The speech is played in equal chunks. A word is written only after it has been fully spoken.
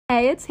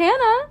Hey, it's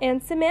Hannah.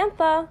 And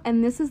Samantha.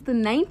 And this is the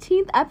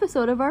 19th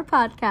episode of our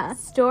podcast.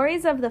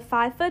 Stories of the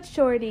 5-Foot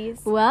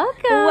Shorties.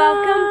 Welcome.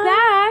 Welcome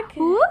back.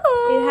 Woo.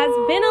 It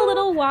has been a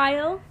little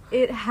while.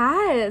 It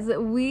has.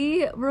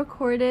 We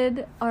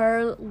recorded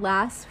our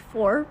last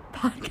 4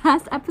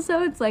 podcast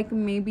episodes like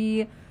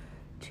maybe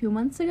 2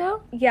 months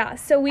ago. Yeah,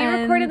 so we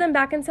recorded them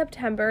back in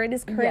September. It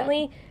is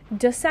currently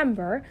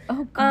December.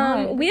 Oh,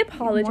 God. We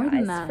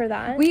apologize for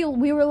that. We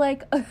were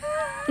like...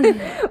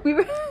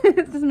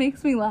 This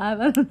makes me laugh.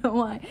 I don't know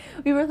why.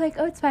 We were like,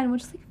 oh, it's fine. We'll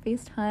just like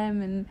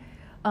FaceTime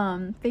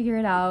and figure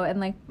it out. And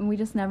like, we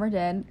just never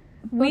did.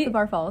 Both of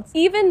our faults.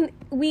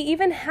 We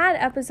even had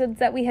episodes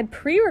that we had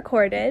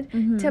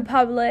pre-recorded to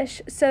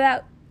publish so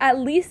that at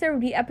least there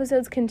would be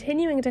episodes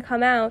continuing to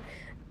come out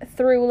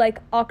through like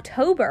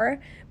October,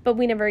 but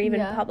we never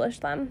even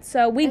published them.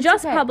 So we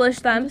just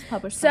published them.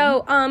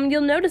 So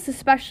you'll notice,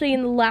 especially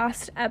in the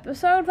last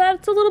episode, that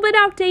it's a little bit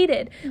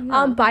outdated.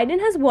 Yeah.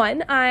 Biden has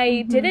won.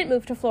 I didn't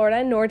move to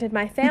Florida, nor did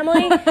my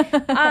family.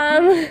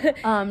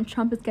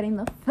 Trump is getting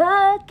the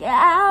fuck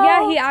out.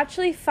 Yeah, he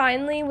actually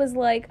finally was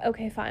like,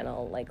 okay, fine,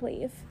 I'll like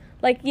leave.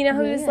 Like, you know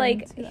how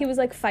he was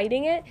like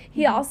fighting it?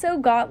 He also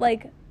got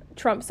like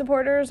Trump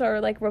supporters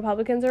or like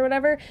Republicans or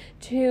whatever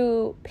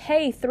to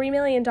pay $3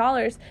 million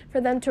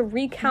for them to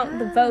recount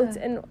the votes,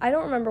 and I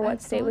don't remember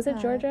what state. Was it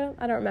Georgia?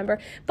 I don't remember,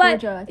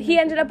 but he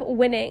ended up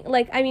winning.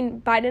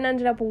 Biden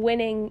ended up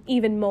winning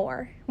even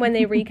more when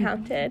they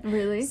recounted.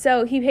 Really?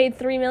 So he paid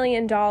 $3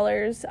 million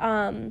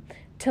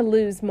to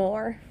lose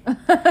more.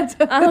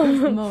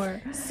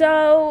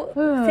 So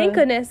thank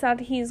goodness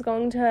that he's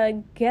going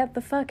to get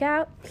the fuck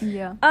out.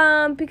 Yeah.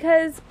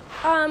 Because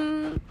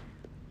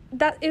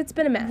that it's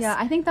been a mess. Yeah,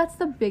 I think that's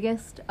the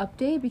biggest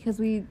update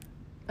because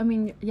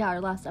our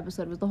last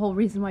episode was the whole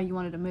reason why you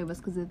wanted to move was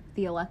because of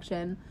the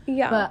election.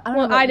 Yeah. But I don't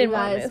know about you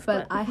guys,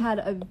 but I had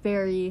a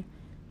very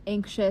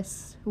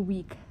anxious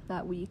week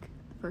that week,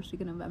 the first week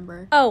of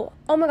November. Oh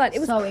my God, it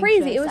was so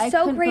crazy. Anxious. It was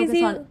so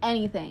crazy. I couldn't focus on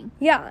anything.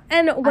 Yeah,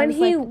 and when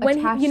he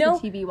attached to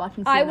TV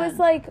watching CNN. I was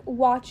like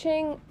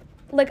watching.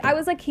 Like, I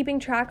was, like, keeping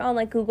track on,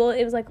 like, Google.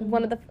 It was, like,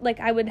 one of the, like,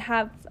 I would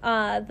have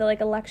the,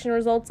 like, election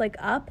results, like,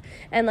 up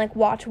and, like,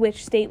 watch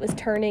which state was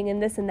turning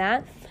and this and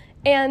that.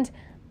 And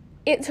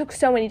it took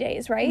so many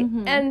days, right?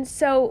 Mm-hmm. And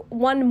so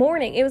one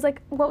morning, it was,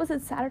 like, what was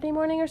it, Saturday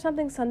morning or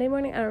something? Sunday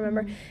morning? I don't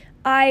remember. Mm-hmm.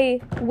 I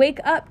wake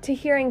up to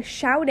hearing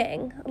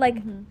shouting, like,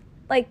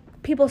 like,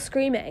 people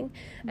screaming.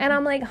 And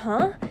I'm like,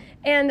 huh?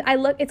 And I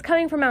look, it's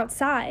coming from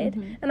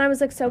outside. And I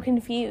was, like, so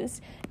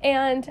confused.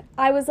 And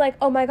I was like,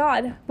 oh, my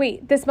God,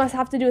 wait, this must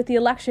have to do with the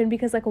election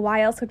because, like,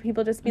 why else would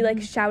people just be,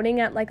 like, shouting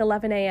at, like,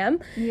 11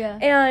 a.m.? Yeah.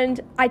 And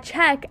I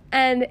check,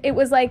 and it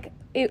was, like,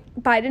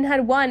 Biden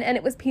had won, and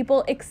it was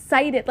people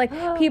excited. Like,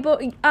 people,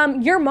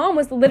 your mom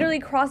was literally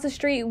across the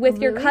street with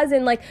your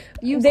cousin. Like,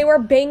 they were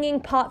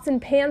banging pots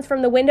and pans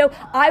from the window.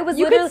 I was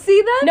literally... You could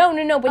see that?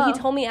 No, but he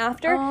told me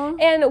after.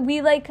 And we,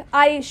 like,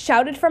 I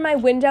shouted from my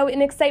window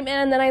in excitement,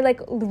 and then I,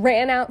 like,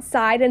 ran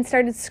outside and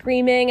started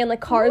screaming, and,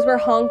 like, cars were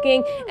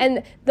honking.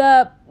 And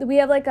we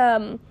have, like,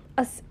 a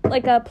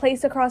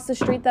place across the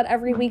street that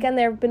every weekend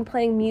they've been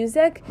playing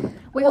music.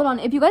 Wait, hold on.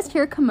 If you guys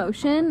hear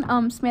commotion,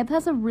 Samantha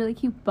has a really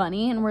cute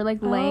bunny, and we're,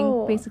 like,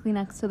 laying basically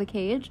next to the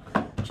cage.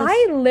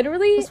 I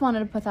literally just wanted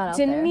to put that out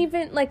there. Didn't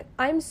even, like,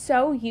 I'm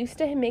so used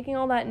to him making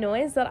all that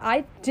noise that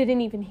I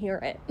didn't even hear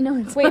it. No,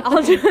 it's Wait,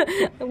 fine. You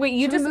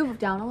Should just... we move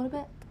down a little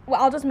bit?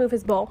 Well, I'll just move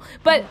his bowl.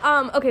 But,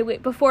 okay,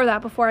 wait, before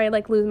I,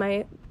 like, lose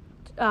my,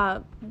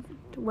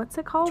 what's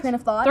it called? Train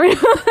of thought.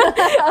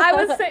 I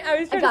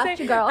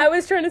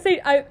was trying to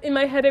say in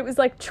my head it was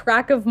like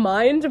track of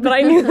mind, but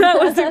I knew that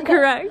wasn't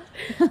correct.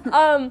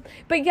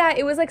 But yeah,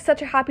 it was like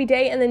such a happy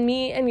day, and then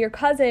me and your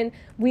cousin,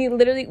 we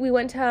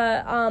went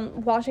to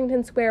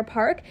Washington Square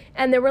Park,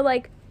 and there were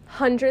like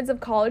hundreds of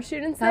college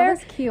students there.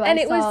 That was cute. And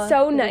it was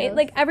so nice.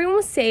 Like, everyone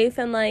was safe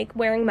and like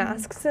wearing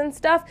masks and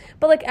stuff,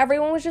 but like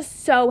everyone was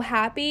just so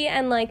happy,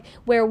 and like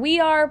where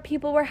we are,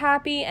 people were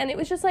happy, and it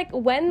was just like,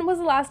 when was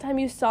the last time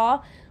you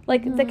saw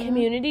like the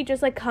community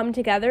just like come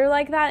together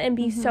like that and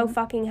be so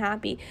fucking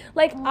happy?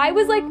 Like, I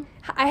was like,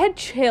 I had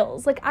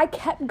chills. Like, I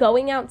kept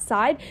going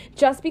outside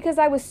just because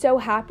I was so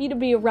happy to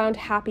be around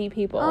happy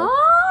people.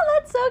 Oh,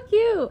 that's so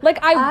cute. Like,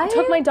 I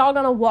took my dog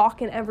on a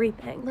walk and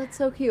everything. That's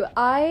so cute.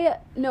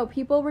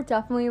 People were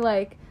definitely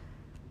like,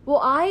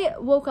 well, I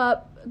woke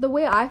up, the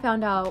way I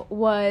found out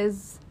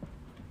was,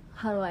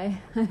 how do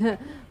I,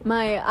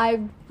 I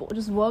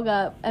just woke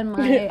up and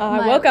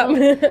I woke up.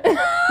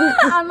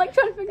 I'm like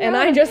trying to figure and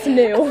out. I just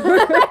knew.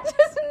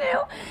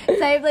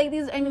 So I have like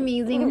these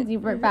amazing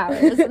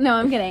superpowers. No,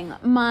 I'm kidding.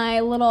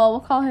 We'll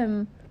call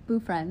him Boo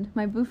Friend.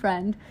 My Boo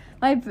Friend.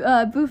 My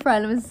Boo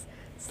Friend was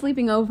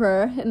sleeping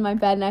over in my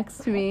bed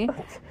next to me,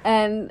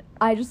 and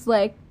I just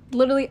like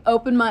literally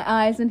opened my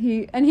eyes, and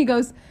he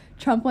goes,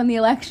 Trump won the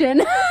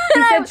election.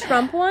 He said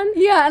Trump won?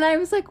 Yeah, and I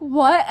was like,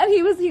 what? And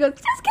he goes,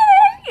 just kidding.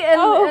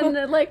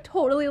 And like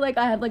totally like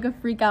I had like a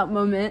freak out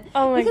moment.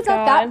 Oh my God. Because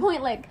at that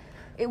point, like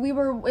it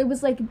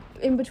was like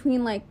in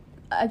between like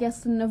I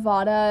guess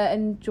Nevada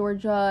and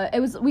Georgia.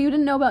 We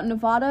didn't know about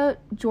Nevada,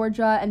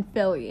 Georgia, and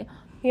Philly.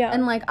 Yeah.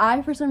 And, like,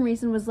 I, for some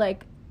reason, was,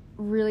 like,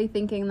 really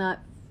thinking that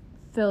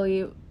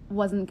Philly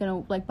wasn't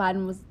gonna, like,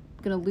 Biden was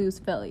gonna lose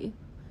Philly.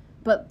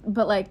 But,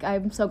 like,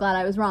 I'm so glad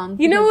I was wrong.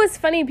 You know what's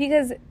funny?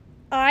 Because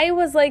I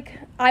was, like,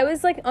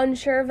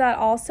 unsure of that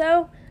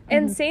also.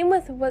 And same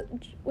with, what,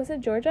 was it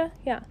Georgia?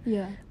 Yeah.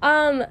 Yeah.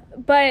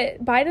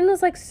 But Biden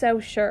was, like, so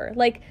sure.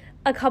 Like,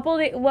 a couple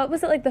days, what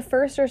was it, like, the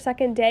first or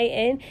second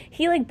day in,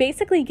 he, like,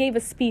 basically gave a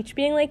speech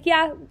being like,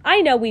 yeah, I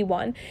know we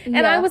won.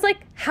 And I was like,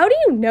 how do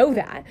you know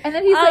that? And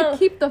then he's like,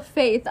 keep the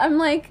faith. I'm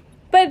like...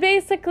 But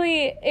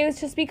basically, it was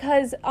just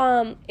because,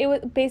 it was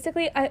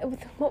basically,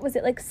 what was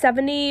it, like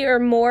 70 or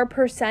more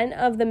 %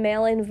 of the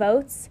mail-in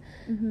votes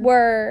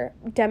were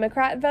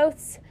Democrat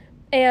votes,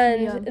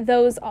 and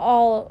those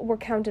all were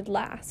counted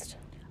last.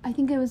 I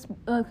think it was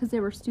because they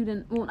were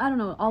well, I don't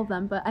know all of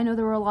them, but I know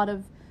there were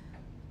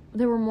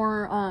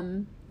more,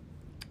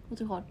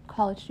 what's it called,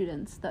 college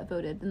students that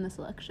voted in this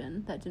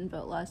election that didn't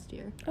vote last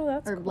year. Oh,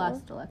 that's cool. Or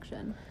last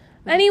election.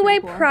 Anyway,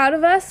 cool. Proud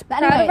of us.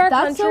 Proud of our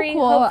that's country. So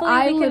cool.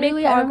 Hopefully we can make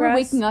progress. I remember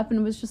waking up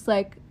and was just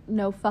like,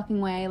 no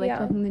fucking way, like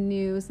checking the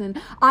news. And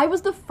I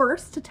was the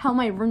first to tell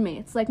my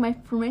roommates. Like, my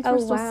roommates were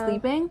still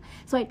sleeping.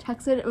 So I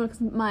texted, because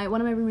one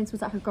of my roommates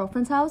was at her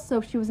girlfriend's house, so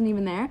she wasn't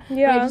even there.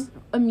 Yeah. But I just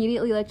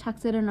immediately, like,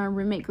 texted in our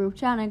roommate group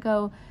chat, and I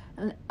go,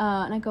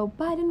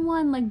 Biden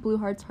won, like, blue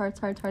hearts,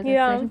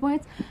 exclamation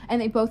points.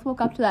 And they both woke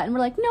up to that and were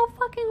like, no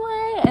fucking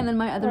way. And then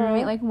my other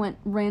roommate, like,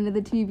 ran to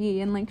the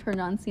TV and, like, turned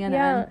on CNN.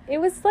 Yeah, it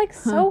was, like,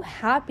 so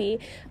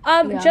happy.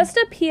 Just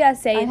a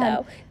PSA,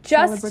 though.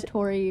 Just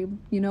celebratory,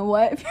 you know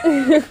what?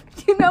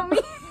 You know me.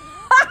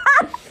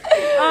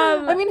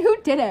 I mean, who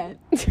didn't?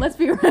 Let's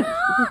be real.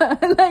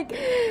 Like,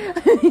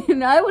 you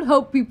know, I would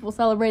hope people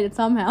celebrate it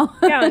somehow.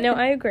 Yeah, no,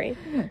 I agree.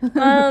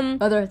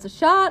 Whether it's a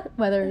shot,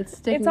 whether it's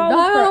sticking it's all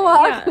on a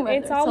walk,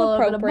 it's all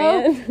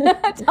appropriate.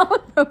 It's all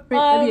appropriate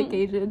for the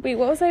occasion. Wait,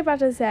 what was I about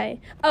to say?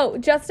 Oh,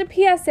 just a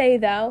PSA,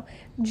 though.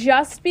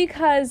 Just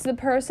because the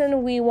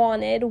person we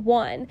wanted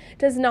won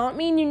does not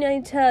mean you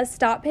need to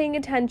stop paying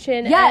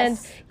attention.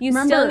 Yes. And you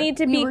still need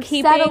to be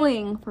keeping...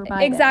 settling for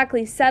Biden.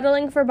 Exactly,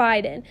 settling for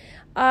Biden.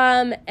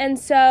 And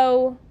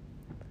so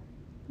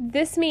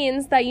this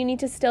means that you need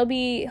to still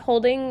be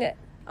holding him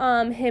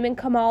and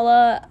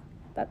Kamala,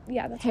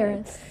 that's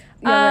Harris.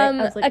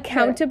 Right.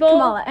 Accountable.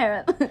 Kamala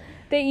Harris.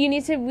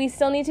 That we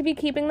still need to be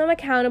keeping them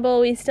accountable.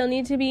 We still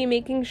need to be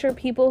making sure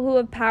people who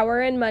have power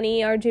and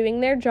money are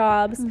doing their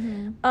jobs.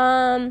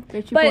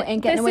 Rich people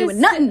ain't getting away with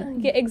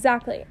nothing. Yeah,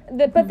 exactly.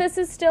 But this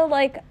is still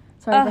like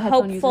a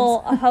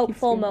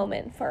hopeful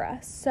moment for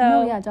us. So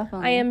no, yeah,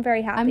 definitely. I am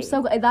very happy. I'm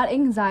so glad. That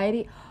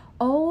anxiety.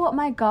 Oh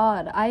my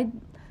God.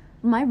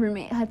 My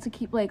roommate had to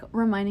keep, like,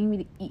 reminding me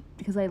to eat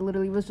because I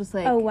literally was just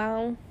like, oh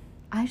wow.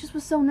 I just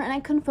was so nervous, and I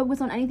couldn't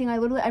focus on anything. I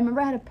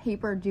remember I had a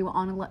paper due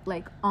on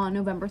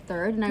November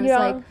 3rd, and I was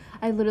like,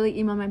 I literally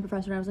emailed my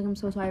professor, and I was like, I'm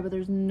so sorry, but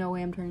there's no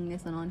way I'm turning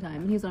this in on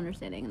time. And he was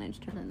understanding, and I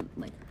just turned in,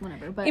 like,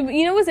 whatever. But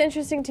you know what's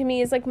interesting to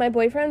me is, like, my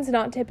boyfriend's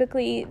not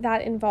typically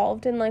that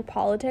involved in, like,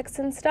 politics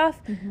and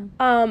stuff,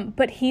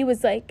 but he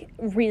was, like,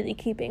 really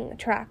keeping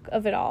track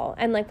of it all,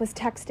 and, like, was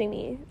texting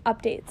me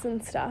updates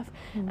and stuff.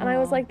 Aww. And I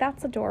was like,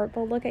 that's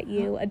adorable. Look at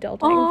you,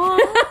 adulting.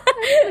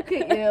 Look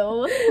at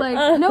you.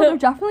 Like, no, they're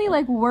definitely,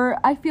 like,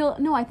 I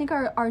think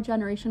our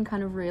generation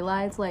kind of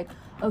realized, like,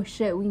 oh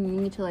shit, we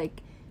need to,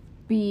 like,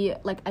 be,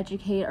 like,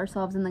 educate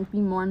ourselves and, like,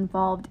 be more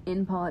involved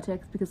in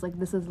politics because, like,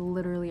 this is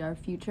literally our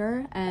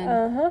future.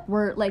 And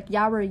we're, like,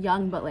 we're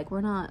young, but, like,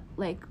 we're not,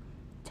 like,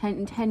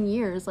 10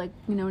 years, like,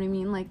 you know what I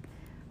mean? Like,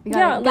 we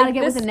gotta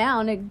get with it now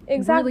and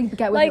really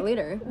get with it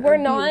later. We're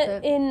not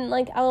in,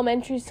 like,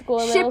 elementary school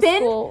and middle school.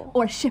 Ship in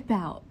or ship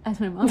out, as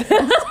my mom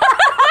says.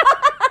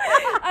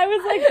 I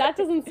was like, that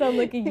doesn't sound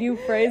like a you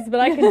phrase, but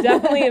I can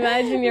definitely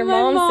imagine your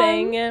mom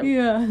saying it.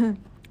 Yeah.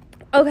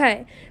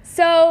 Okay,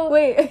 so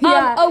wait, a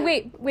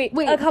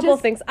couple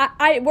of things.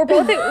 We're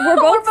both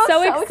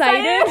so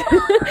excited,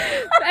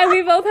 and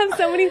we both have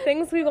so many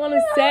things we want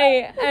to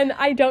say, and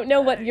I don't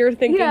know what you're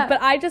thinking, but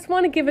I just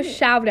want to give a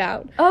shout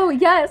out. Oh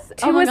yes,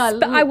 oh my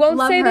God, I won't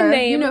say the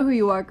name. You know who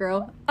you are,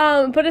 girl.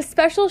 But a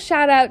special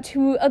shout out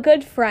to a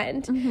good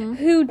friend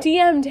who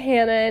DM'd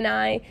Hannah and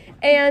I,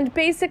 and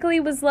basically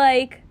was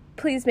like,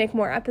 please make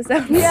more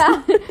episodes.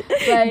 Yeah.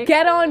 Like,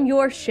 get on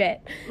your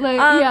shit. Like,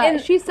 and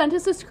she sent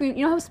us a screen.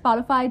 You know how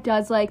Spotify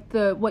does, like,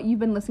 what you've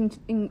been listening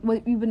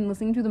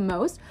to the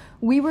most?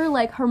 We were,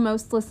 like, her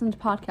most listened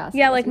podcast.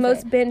 Yeah, like,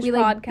 most binge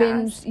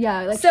podcasts.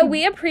 Like, so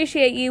we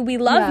appreciate you. We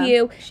love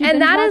you.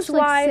 And that is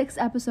why... 6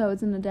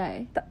 episodes in a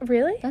day.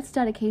 Really? That's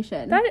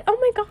dedication. Oh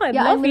my God.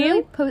 Yeah, love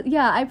you.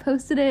 I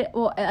posted it.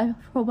 Well, I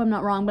hope I'm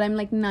not wrong, but I'm,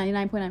 like,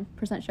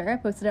 99.9% sure. I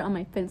posted it on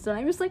my Finsta, and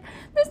I'm just like,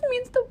 this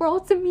means the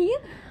world to me.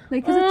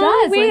 Like, because it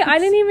does. Wait, like, I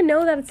didn't even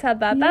know that it said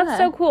that. Yeah. That's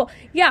so cool.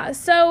 Yeah,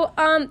 so,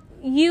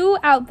 you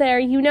out there,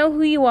 you know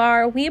who you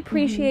are. We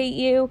appreciate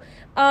you.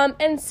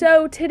 And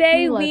so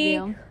today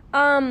we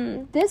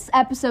this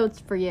episode's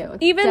for you.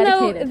 It's even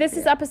though this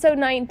is episode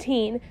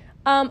 19,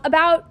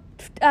 about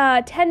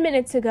 10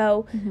 minutes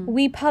ago,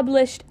 we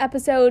published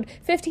episode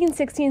 15,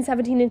 16,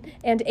 17,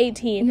 and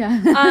 18.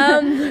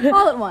 Yeah.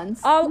 All at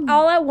once.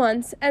 All at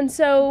once. And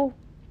so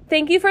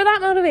thank you for that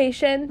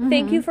motivation.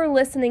 Thank you for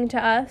listening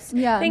to us.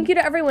 Yeah. Thank you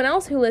to everyone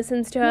else who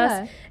listens to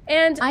us.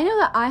 And I know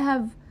that I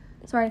have,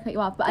 sorry to cut you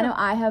off, but I know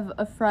I have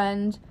a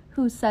friend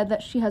who said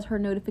that she has her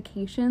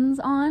notifications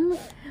on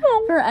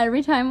for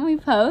every time we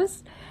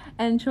post.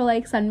 And she'll,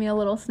 like, send me a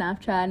little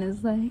Snapchat and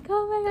is like,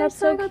 oh my gosh,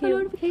 so I got the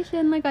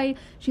notification. Like,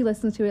 she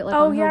listens to it, like,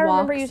 on her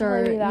walks or,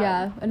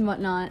 and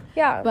whatnot.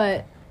 Yeah.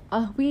 But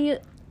I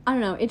don't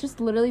know, it just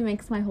literally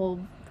makes my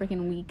whole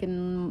freaking week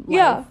and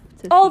life.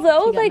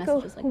 Although, like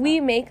we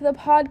make the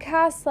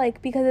podcast,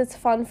 like, because it's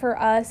fun for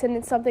us and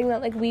it's something that,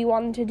 like, we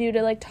wanted to do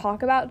to, like,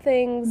 talk about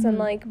things and,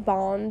 like,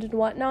 bond and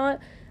whatnot,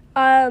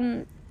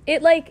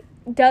 it, like,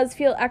 does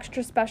feel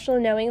extra special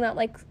knowing that,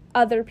 like,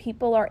 other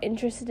people are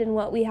interested in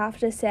what we have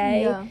to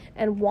say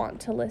and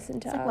want to listen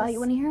to us. Wow, you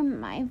want to hear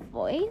my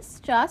voice?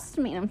 Just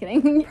me. No, I'm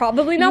kidding.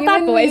 Probably not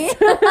that voice.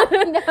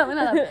 No,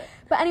 not that.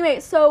 But anyway,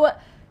 so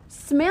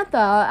Samantha,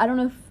 I don't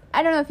know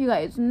if you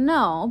guys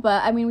know,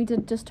 but I mean, we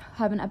did just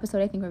have an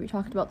episode, I think, where we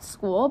talked about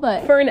school,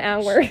 but for an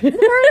hour.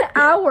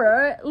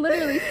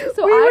 Literally.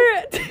 So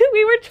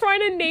we were trying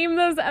to name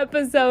those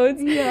episodes,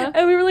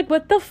 and we were like,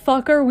 "What the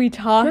fuck are we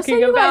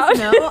talking about?"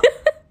 Guys know,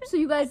 so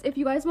you guys, if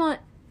you guys want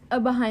a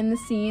behind the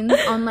scenes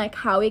on, like,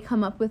 how we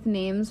come up with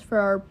names for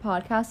our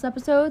podcast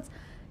episodes,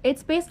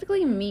 it's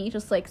basically me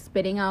just, like,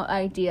 spitting out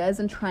ideas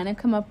and trying to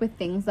come up with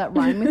things that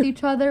rhyme with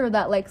each other or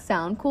that, like,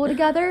 sound cool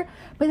together.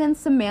 But then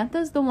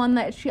Samantha's the one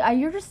that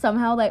you're just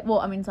somehow, like, well,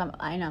 I mean,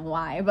 I know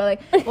why, but,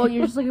 like, well,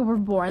 you're just, like, we're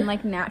born,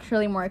 like,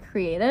 naturally more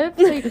creative.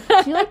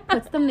 So she, like,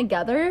 puts them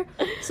together.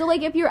 So,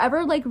 like, if you're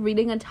ever, like,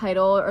 reading a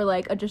title or,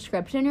 like, a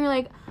description, you're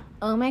like,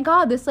 oh my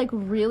god, this, like,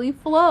 really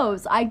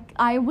flows.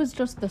 I was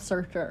just the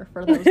searcher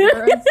for those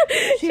words.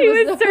 She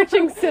was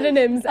searching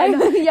synonyms and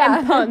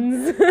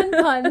puns. And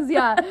puns,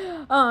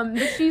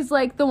 but she's,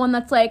 like, the one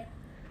that's, like,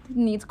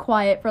 needs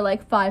quiet for,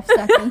 like, 5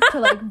 seconds to,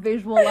 like,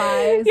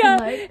 visualize. Yeah,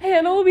 and, like,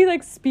 Hannah will be,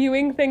 like,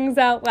 spewing things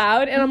out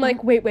loud, and I'm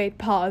like, wait,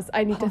 pause.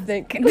 I need to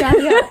think.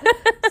 Yeah.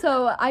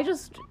 So I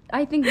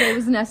think it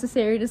was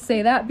necessary to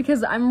say that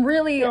because I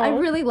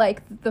really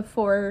like the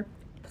 4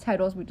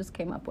 titles we just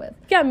came up with.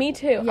 Yeah, me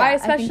too. Yeah, I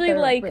especially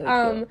like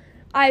really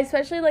I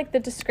especially like the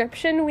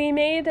description we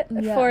made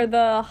for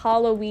the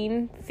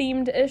Halloween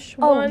themed-ish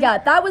one. Oh yeah,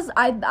 that was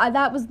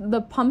that was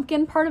the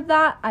pumpkin part of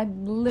that. I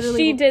literally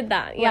she did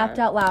that. Laughed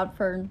out loud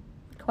for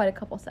quite a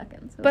couple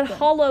seconds. But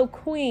Hollow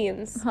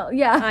Queens.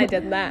 I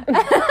did that.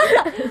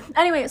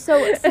 Anyway,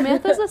 so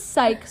Samantha's a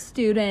psych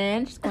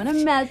student. She's going to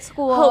med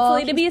school.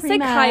 Hopefully to be a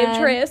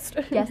psychiatrist.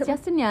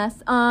 Yes, and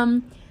yes.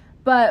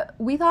 But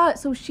we thought,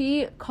 so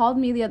you called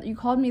me the other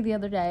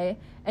day,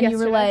 and yesterday. You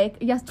were like,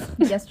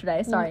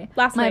 yesterday, sorry.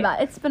 Last night. My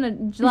bad. It's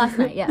been last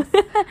night, yes.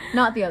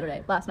 Not the other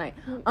day, last night.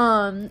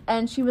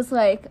 And she was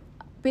like,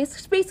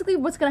 basically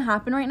what's going to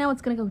happen right now,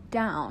 it's going to go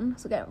down.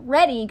 So get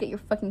ready, get your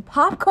fucking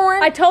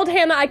popcorn. I told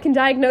Hannah I can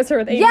diagnose her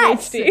with ADHD.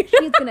 Yes!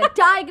 She's going to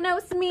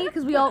diagnose me,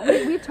 because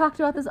we've talked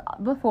about this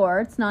before.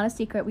 It's not a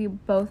secret. We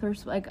both are,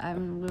 like,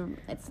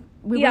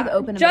 we both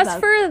open just about,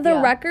 for the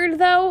record,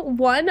 though,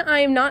 one,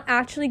 I'm not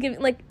actually giving,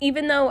 like,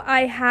 even though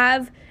I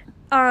have,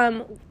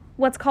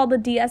 what's called the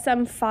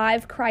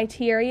DSM-5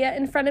 criteria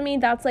in front of me,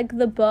 that's, like,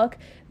 the book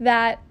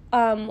that,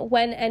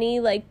 when any,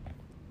 like,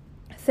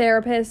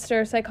 therapist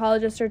or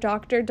psychologist or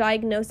doctor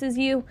diagnoses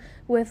you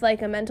with,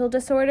 like, a mental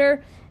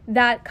disorder,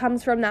 that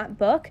comes from that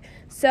book.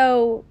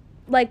 So,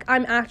 like,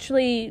 I'm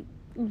actually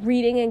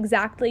reading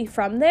exactly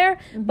from there.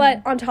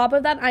 But on top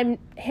of that,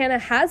 Hannah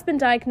has been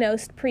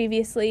diagnosed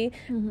previously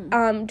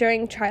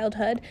during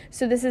childhood.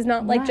 So this is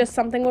not like just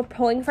something we're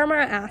pulling from our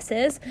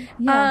asses.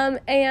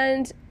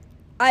 And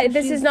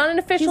this is not an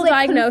official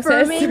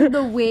diagnosis. Confirming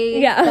the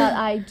way that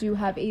I do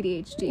have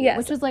ADHD,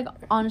 which is, like,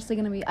 honestly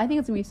I think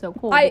it's going to be so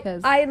cool.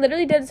 Because I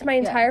literally did it to my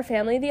entire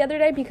family the other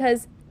day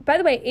because, by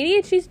the way,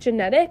 ADHD is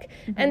genetic,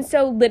 and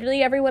so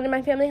literally everyone in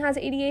my family has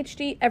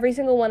ADHD. Every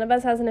single one of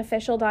us has an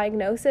official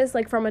diagnosis,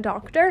 like, from a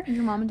doctor.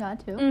 Your mom and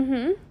dad, too?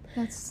 Mm-hmm.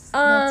 That's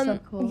so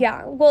cool.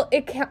 Yeah, well,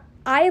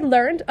 I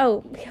learned,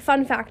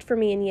 fun fact for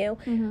me and you,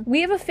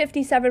 we have a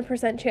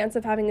 57% chance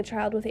of having a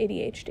child with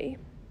ADHD.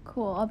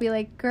 Cool. I'll be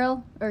like,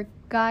 girl or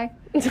guy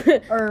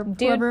or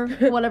whoever,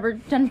 whatever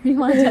gender you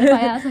want to identify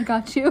as, I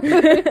got you.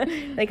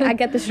 Like, I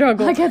get the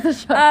struggle.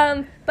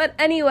 But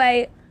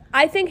anyway,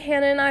 I think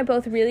Hannah and I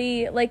both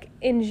really, like,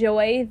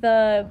 enjoy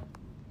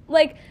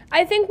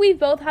I think we've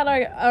both had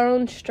our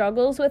own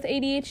struggles with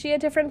ADHD at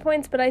different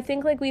points, but I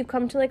think, like, we've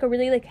come to, like, a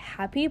really, like,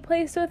 happy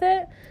place with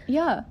it.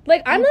 Yeah.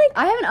 Like, I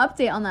have an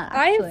update on that,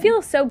 actually. I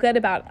feel so good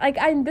about it.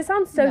 Like, this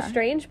sounds so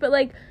strange, but,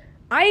 like,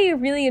 I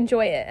really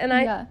enjoy it, and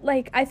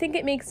I think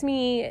it makes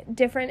me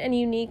different and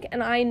unique,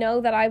 and I know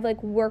that I've,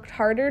 like, worked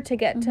harder to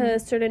get to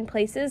certain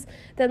places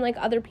than, like,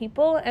 other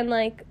people, and,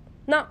 like,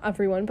 not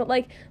everyone, but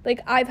like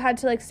I've had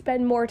to like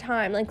spend more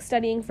time like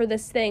studying for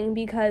this thing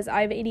because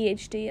I have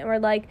ADHD, or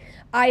like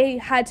I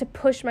had to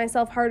push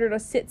myself harder to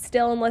sit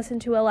still and listen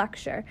to a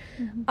lecture.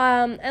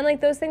 And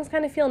like those things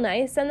kind of feel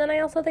nice, and then I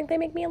also think they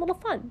make me a little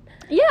fun.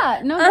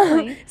 Yeah, no,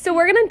 definitely. So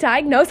we're gonna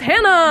diagnose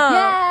Hannah.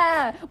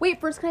 Yeah. Wait,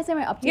 first can I say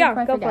my update before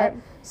I forget? For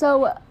it.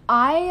 So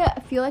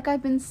I feel like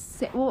I've been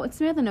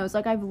Samantha knows,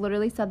 like I've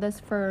literally said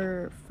this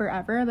for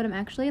forever, but I'm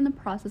actually in the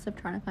process of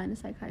trying to find a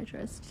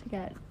psychiatrist to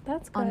get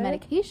on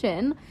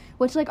medication,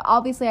 which like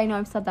obviously I know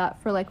I've said that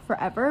for like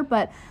forever,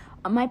 but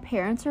my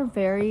parents are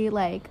very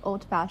like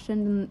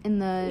old-fashioned in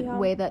the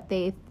way that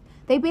they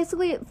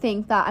basically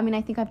think that, I mean,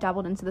 I think I've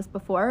dabbled into this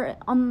before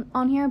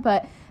on here,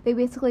 but they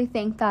basically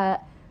think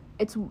that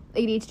it's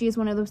ADHD is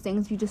one of those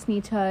things you just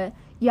need to,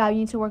 you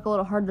need to work a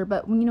little harder,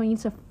 but you need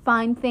to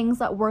find things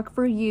that work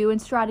for you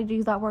and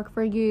strategies that work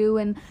for you,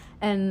 and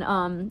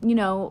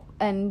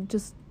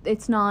just,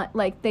 it's not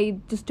like they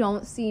just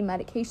don't see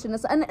medication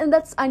as, and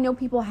that's, I know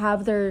people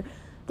have their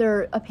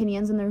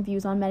opinions and their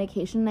views on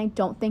medication, and I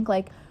don't think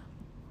like,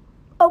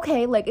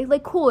 okay,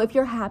 like cool, if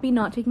you're happy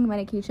not taking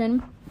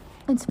medication,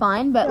 it's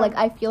fine, but like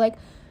I feel like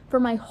for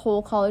my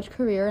whole college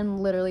career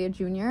and literally a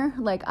junior,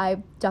 like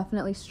I've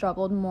definitely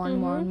struggled more and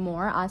more and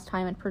more as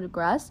time had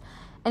progressed.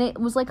 And it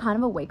was like kind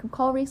of a wake-up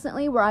call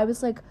recently where I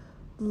was like,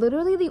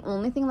 literally the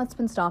only thing that's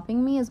been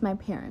stopping me is my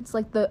parents,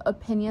 like the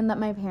opinion that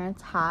my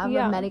parents have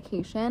of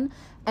medication.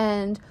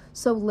 And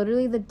so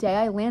literally the day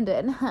I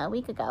landed a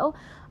week ago,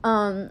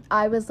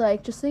 I was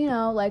like, just so you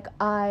know, like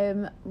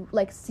I'm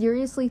like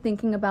seriously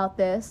thinking about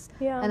this,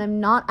 and I'm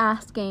not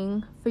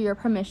asking for your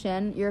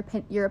permission, your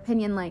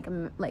opinion, it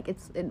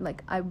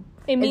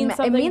means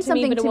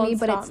something to me,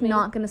 but it's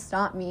not gonna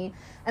stop me.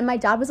 And my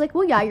dad was like,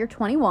 well, yeah, you're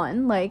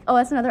 21. Like, oh,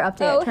 that's another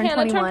update.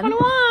 Hannah turned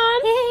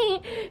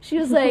 21. She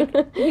was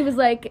like, he was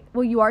like,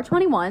 well, you are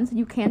 21, so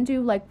you can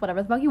do like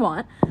whatever the fuck you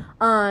want.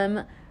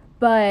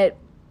 But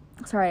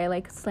sorry, I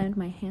like slammed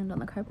my hand on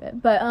the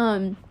carpet. But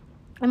and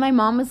my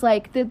mom was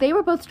like, they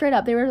were both straight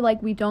up. They were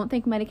like, we don't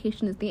think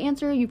medication is the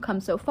answer. You've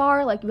come so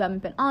far. Like, you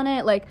haven't been on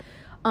it. Like,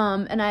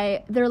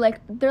 they're like,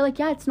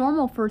 yeah, it's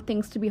normal for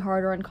things to be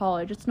harder in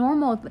college. It's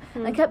normal.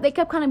 They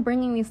kept kind of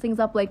bringing these things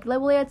up, like,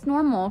 well, yeah, it's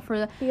normal for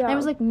the. And I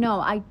was like, no,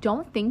 I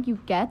don't think you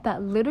get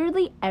that.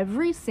 Literally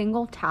every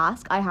single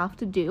task I have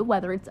to do,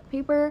 whether it's a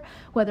paper,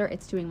 whether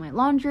it's doing my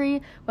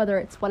laundry, whether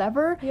it's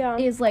whatever,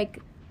 is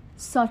like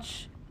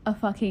such a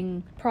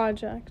fucking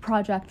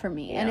project for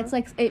me. And it's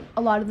like,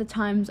 a lot of the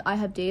times I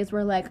have days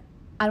where like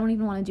I don't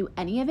even want to do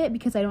any of it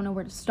because I don't know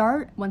where to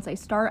start. Once I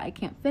start, I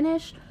can't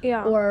finish.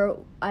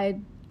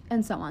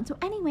 And so on. So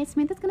anyway,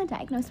 Samantha's gonna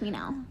diagnose me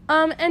now.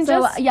 I'm in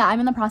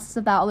the process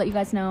of that. I'll let you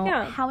guys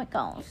know how it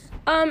goes.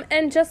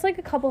 And just like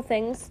a couple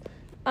things,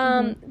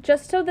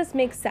 just so this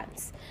makes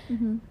sense.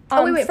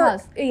 Wait,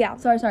 pause. Yeah.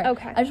 Sorry.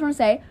 Okay. I just want to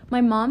say,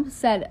 my mom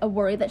said a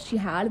worry that she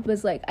had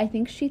was like, I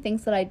think she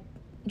thinks that I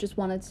just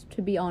wanted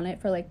to be on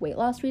it for like weight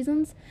loss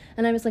reasons.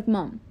 And I was like,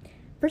 Mom,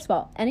 first of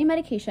all, any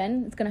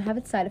medication is going to have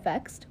its side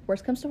effects.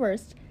 Worst comes to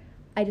worst.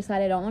 I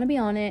decided I don't want to be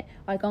on it.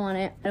 I go on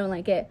it. I don't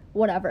like it.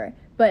 Whatever.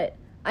 But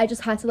I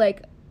just had to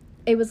like,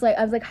 it was like,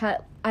 I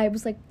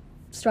was like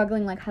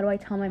struggling. Like, how do I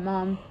tell my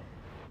mom,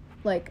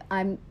 like,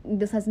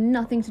 this has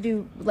nothing to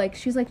do, like,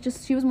 she's like,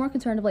 she was more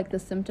concerned of like the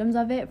symptoms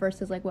of it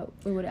versus like what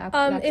we would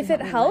actually if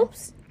it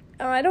helps,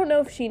 I don't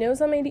know if she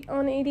knows on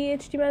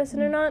ADHD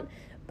medicine or not.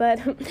 But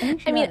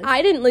I mean,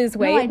 I didn't lose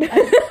weight. No,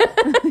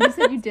 you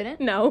said you didn't?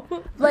 No.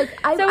 Like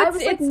I was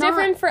like, it's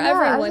different for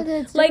everyone.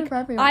 It's different for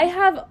everyone. I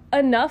have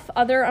enough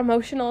other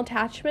emotional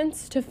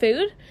attachments to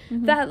food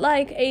that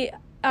like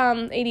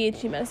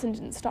ADHD medicine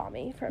didn't stop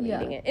me from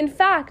eating it. In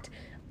fact,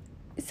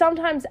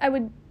 sometimes I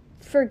would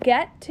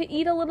forget to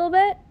eat a little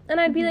bit, and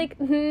I'd be like,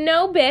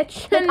 "No,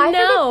 bitch, like,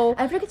 no."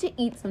 I forget to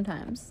eat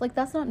sometimes. Like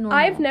that's not normal.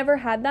 I've never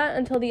had that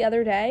until the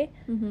other day,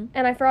 and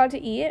I forgot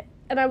to eat.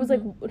 And I was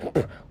like,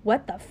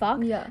 what the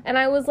fuck? Yeah. And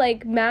I was,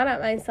 like, mad at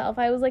myself.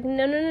 I was like,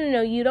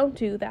 no, you don't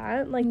do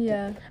that. Like,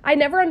 I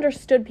never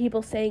understood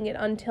people saying it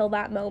until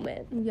that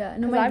moment. Yeah.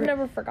 No, I've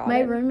never forgotten. My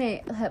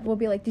roommate will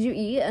be like, did you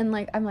eat? And,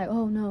 like, I'm like,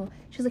 oh, no.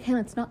 She's like, Hannah,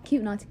 it's not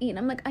cute not to eat. And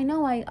I'm like, I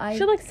know, I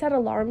should, like, set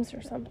alarms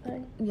or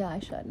something. Yeah, I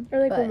should. Or,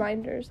 like,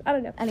 reminders. I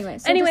don't know. Anyway,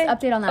 just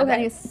update on that.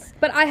 Okay.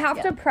 But I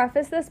have to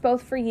preface this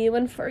both for you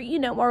and for,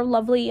 our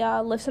lovely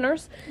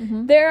listeners.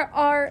 There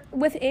are,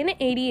 within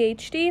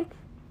ADHD,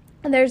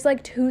 there's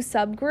like 2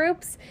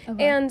 subgroups,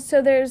 and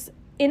so there's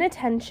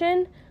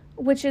inattention,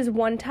 which is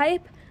one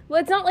type.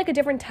 Well, it's not like a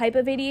different type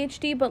of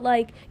ADHD, but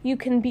like you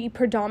can be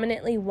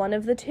predominantly one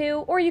of the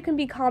 2, or you can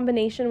be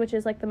combination, which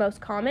is like the most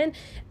common.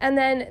 And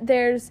then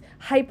there's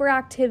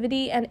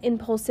hyperactivity and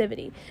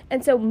impulsivity.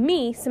 And so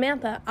me,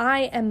 Samantha,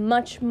 I am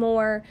much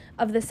more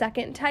of the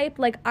second type.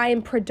 Like I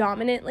am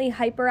predominantly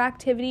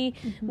hyperactivity,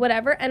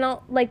 whatever. And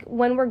I'll like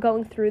when we're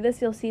going through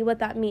this, you'll see what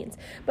that means.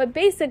 But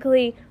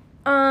basically,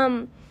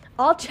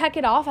 I'll check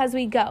it off as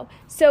we go.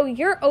 So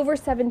you're over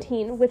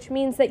 17, which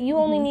means that you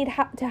only need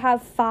to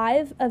have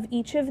 5 of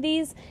each of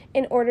these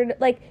in order to,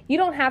 like, you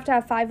don't have to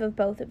have 5 of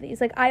both of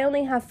these. Like, I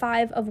only have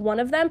 5 of one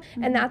of them,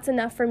 and that's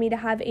enough for me to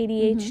have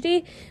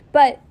ADHD.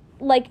 But,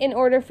 like, in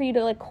order for you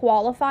to, like,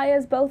 qualify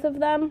as both of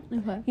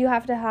them, you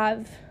have to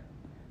have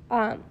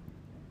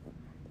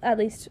at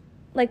least,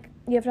 like,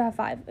 you have to have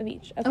 5 of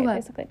each. Okay.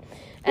 Basically.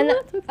 And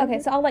okay,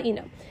 so I'll let you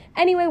know.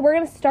 Anyway, we're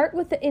going to start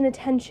with the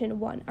inattention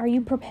one. Are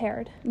you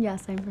prepared?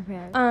 Yes, I'm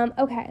prepared.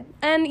 Okay.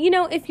 And, you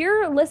know, if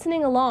you're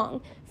listening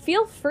along,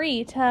 feel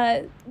free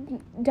to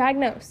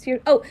diagnose your...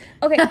 Oh,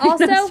 okay.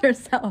 Also,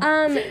 yourself.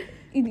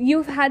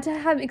 You've had to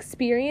have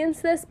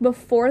experienced this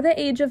before the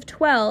age of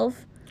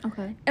 12.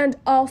 Okay. And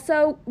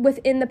also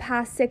within the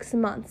past 6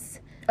 months.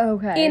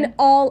 Okay. In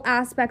all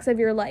aspects of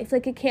your life.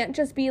 Like, it can't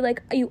just be,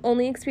 like, you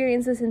only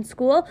experience this in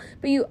school,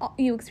 but you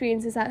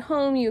experience this at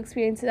home, you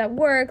experience it at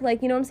work,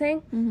 like, you know what I'm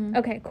saying? Mm-hmm.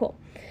 Okay, cool.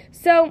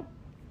 So,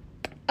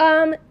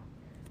 A,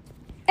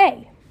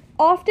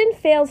 often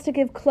fails to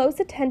give close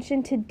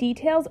attention to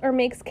details or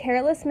makes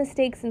careless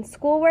mistakes in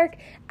schoolwork,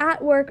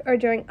 at work, or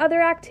during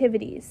other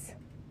activities.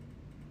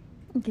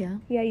 Yeah.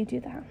 Yeah, you do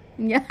that.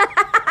 Yeah.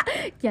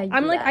 Yeah,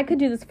 I'm like, I could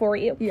do this for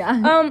you.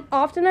 Yeah.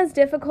 Often has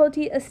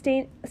difficulty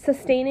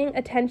sustaining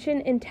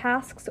attention in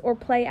tasks or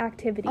play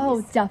activities.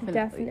 Oh, definitely.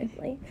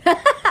 Definitely.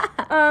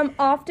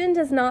 Often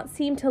does not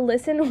seem to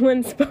listen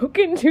when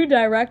spoken to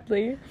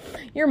directly.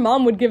 Your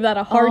mom would give that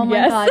a hard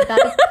yes. Oh my god,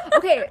 that is...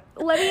 Okay,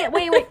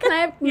 wait, can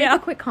I make a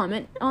quick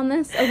comment on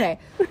this? Okay,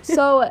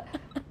 so...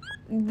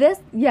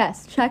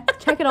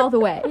 check it all the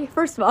way.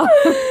 First of all.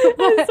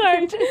 I'm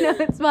sorry. No,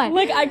 it's fine.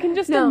 Like, I can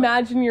just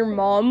imagine your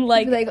mom,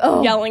 like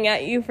yelling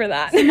at you for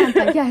that.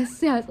 Samantha, yes.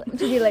 To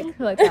be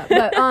like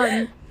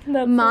that.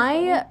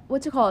 But,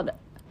 what's it called?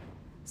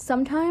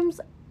 Sometimes,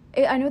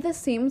 I know this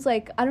seems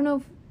like, I don't know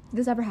if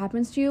this ever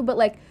happens to you, but,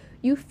 like,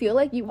 you feel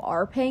like you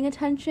are paying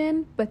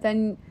attention, but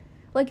then...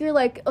 Like, you're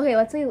like, okay,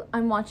 let's say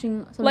I'm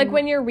watching something. Like,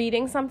 when you're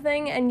reading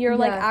something and you're,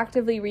 like,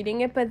 actively reading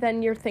it, but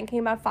then you're thinking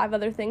about 5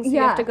 other things, so you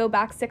have to go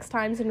back 6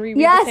 times and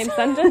reread the same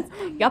sentence.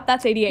 Yep,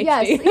 that's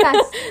ADHD.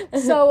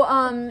 Yes. So,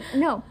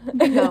 no.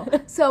 Bingo.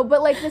 So,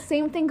 but, like, the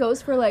same thing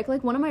goes for, like,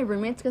 one of my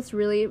roommates gets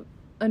really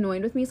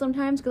annoyed with me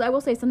sometimes, because I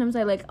will say sometimes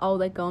I'll,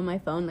 like, go on my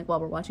phone, like, while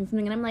we're watching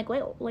something, and I'm like,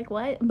 wait, like,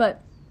 what?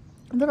 But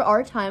there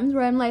are times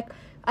where I'm like,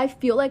 I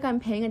feel like I'm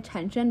paying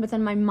attention, but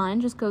then my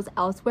mind just goes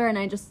elsewhere, and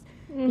I just...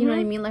 You know what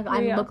I mean? Like,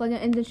 I look like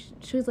it, and then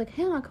she was like,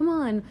 Hannah, come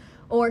on.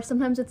 Or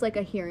sometimes it's, like,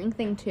 a hearing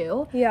thing,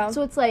 too. Yeah.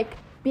 So it's, like,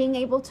 being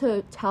able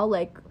to tell,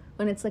 like,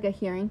 when it's, like, a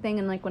hearing thing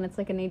and, like, when it's,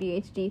 like, an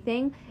ADHD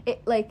thing,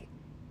 it, like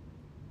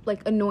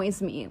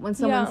annoys me when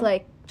someone's,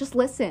 like, just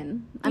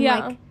listen. I'm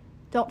like,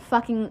 don't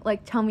fucking,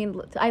 like, tell me.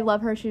 I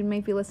love her. She may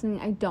be listening.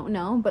 I don't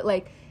know. But,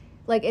 like,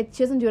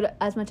 she doesn't do it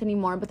as much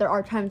anymore. But there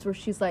are times where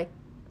she's, like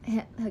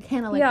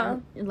Hannah,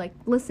 like,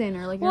 listen,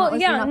 or, like, you're not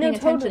listening, you're not paying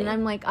attention. Totally. And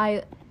I'm, like,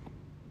 I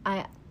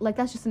like,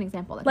 that's just an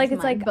example. Like,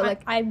 it's like, but,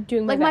 like, I'm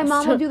doing my best. Like, my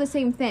mom will do the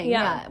same thing.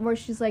 Yeah. Where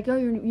she's like, oh,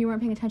 you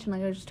weren't paying attention.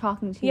 Like, I was just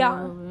talking to you. Yeah.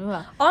 Blah, blah,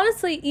 blah.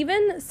 Honestly,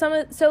 even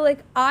so, like,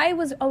 I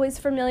was always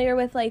familiar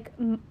with, like,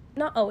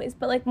 not always,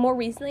 but, like, more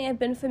recently I've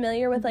been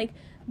familiar with, like,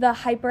 the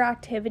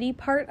hyperactivity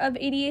part of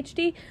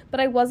ADHD, but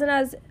I wasn't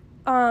as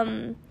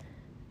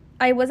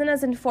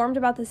informed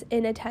about this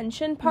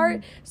inattention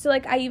part. Mm-hmm. So,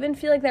 like, I even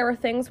feel like there were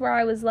things where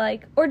I was,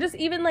 like, or just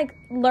even, like,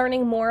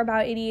 learning more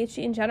about ADHD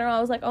in general, I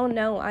was like, oh,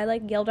 no, I,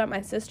 like, yelled at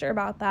my sister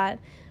about that.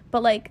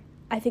 But, like,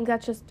 I think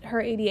that's just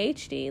her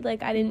ADHD.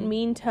 Like, I didn't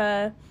mean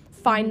to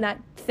find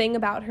that thing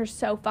about her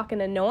so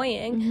fucking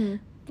annoying. Mm-hmm.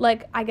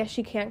 Like, I guess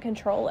she can't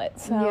control it.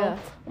 So,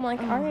 I'm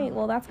like, all right,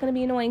 well, that's going to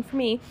be annoying for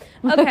me.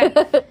 Okay.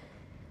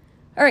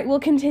 All right, we'll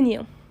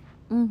continue.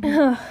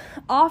 Mm-hmm.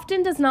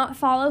 Often does not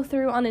follow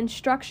through on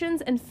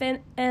instructions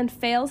and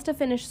fails to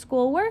finish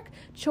schoolwork,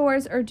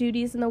 chores, or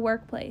duties in the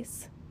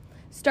workplace.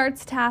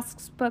 Starts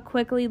tasks but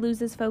quickly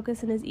loses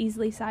focus and is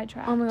easily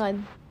sidetracked. Oh my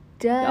god.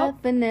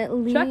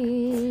 Definitely.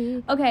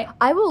 Check. Okay.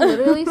 I will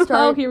literally start...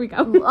 Oh, here we go.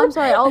 I'm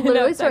sorry. I'll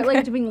literally start,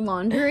 like, doing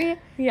laundry.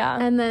 Yeah.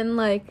 And then,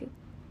 like,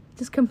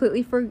 just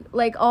completely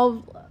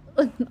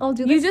I'll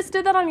do this. You just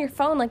did that on your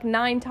phone, like,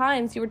 9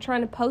 times. You were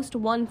trying to post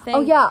one thing. Oh,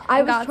 yeah.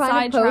 I was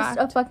trying to post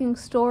a fucking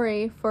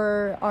story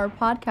for our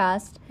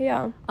podcast.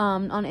 Yeah.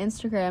 On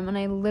Instagram, and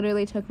it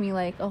literally took me,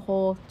 like, a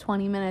whole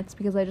 20 minutes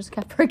because I just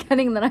kept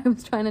forgetting that I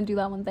was trying to do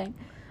that one thing.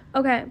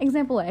 Okay.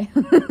 Example A.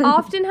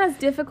 Often has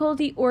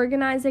difficulty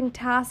organizing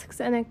tasks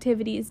and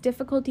activities,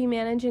 difficulty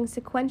managing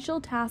sequential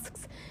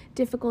tasks,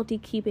 difficulty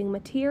keeping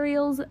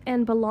materials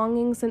and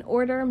belongings in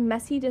order,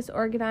 messy,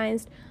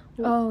 disorganized.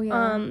 Oh,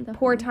 yeah.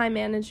 Poor time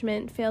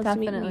management, fails to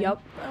meet.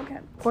 Yup. Okay.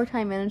 Poor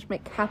time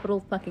management,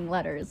 capital fucking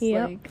letters.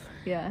 Yep. Like,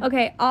 yeah.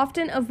 Okay.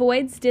 Often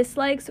avoids,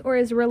 dislikes, or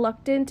is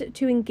reluctant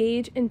to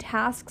engage in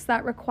tasks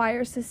that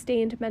require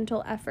sustained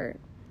mental effort.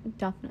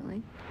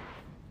 Definitely.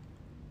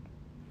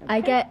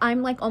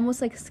 I'm like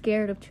almost like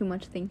scared of too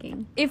much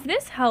thinking. If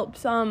this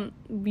helps,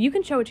 you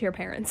can show it to your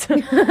parents.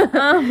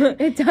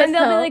 It does and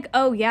they'll help. be like,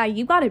 "Oh yeah,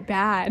 you got it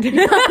bad."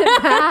 You got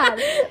it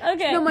bad.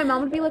 Okay. No, my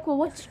mom would be like, "Well,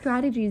 what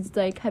strategies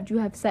like have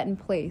you set in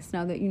place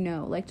now that you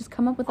know? Like, just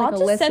come up with like I'll a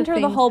just list send of her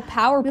things." the whole Be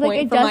PowerPoint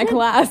like, it for my doesn't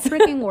class.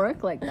 freaking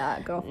work like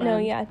that, girlfriend. No,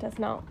 yeah, it does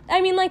not.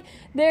 I mean, like,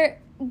 they're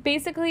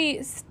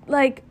basically,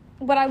 like,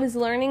 what I was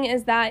learning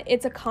is that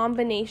it's a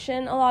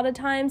combination a lot of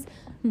times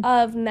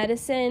of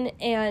medicine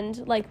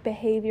and, like,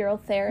 behavioral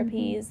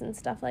therapies and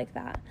stuff like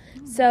that.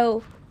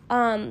 So,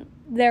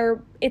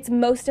 it's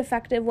most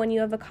effective when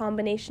you have a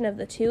combination of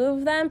the two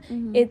of them.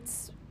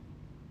 It's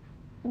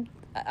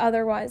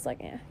otherwise,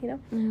 like, you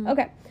know?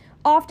 Okay.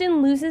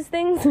 Often loses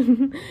things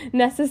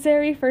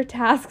necessary for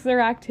tasks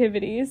or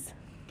activities.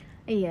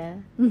 Yeah.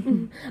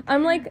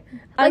 I'm like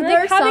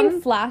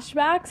having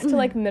flashbacks to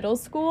like middle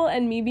school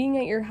and me being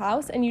at your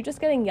house and you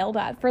just getting yelled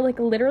at for like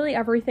literally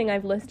everything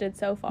I've listed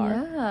so far.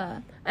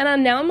 Yeah.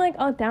 And now I'm like,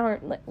 oh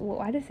darn, like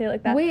why did I say it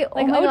like that? Wait,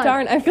 like, oh my God.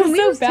 darn, I feel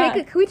so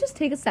bad. Can we just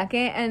take a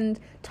second and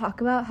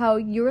talk about how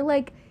you're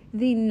like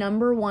the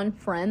number one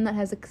friend that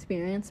has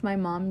experienced my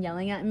mom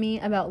yelling at me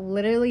about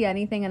literally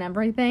anything and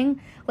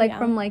everything, like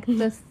from like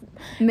this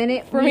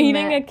minute from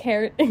eating a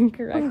carrot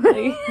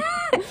incorrectly.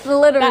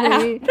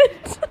 Literally.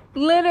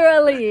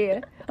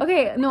 Literally.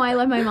 Okay, no, I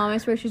love my mom. I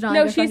swear she's not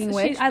like a fucking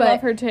witch. I love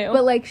her too.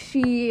 But like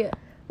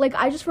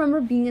I just remember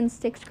being in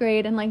 6th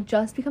grade and like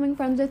just becoming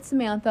friends with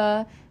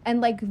Samantha, and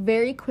like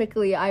very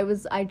quickly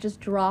I just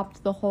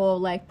dropped the whole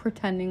like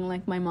pretending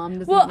like my mom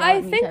doesn't yell I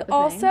at me think type of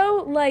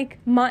also like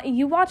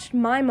you watched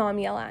my mom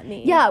yell at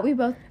me. Yeah, we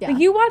both. Yeah.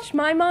 You watched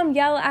my mom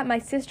yell at my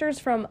sisters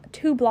from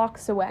 2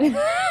 blocks away.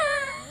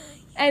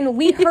 And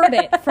we heard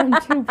it from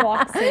 2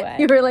 blocks away.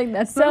 You were like,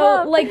 that's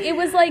so, like, it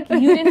was like,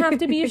 you didn't have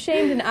to be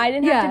ashamed, and I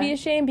didn't have to be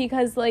ashamed,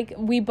 because, like,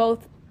 we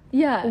both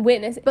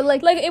witnessed it. But,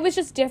 like, it was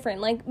just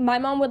different. Like, my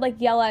mom would, like,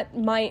 yell at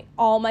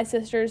all my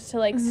sisters to,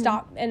 like,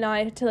 stop, and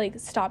I to, like,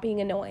 stop being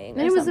annoying.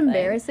 And it was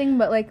embarrassing,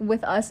 but, like,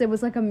 with us, it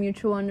was, like, a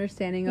mutual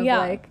understanding of,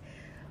 like,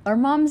 our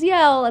moms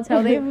yell, that's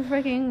how they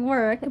freaking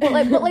work. But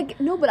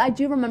I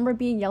do remember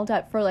being yelled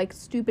at for, like,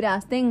 stupid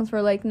ass things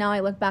where, like, now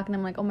I look back and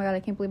I'm like, oh my God, I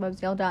can't believe I was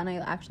yelled at, and I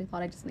actually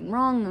thought I did something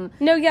wrong.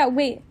 No, yeah,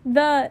 wait,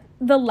 the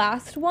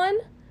last one,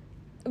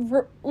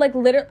 like,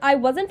 literally, I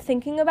wasn't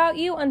thinking about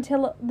you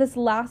until the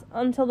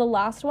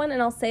last one,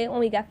 and I'll say it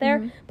when we get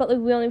there, but, like,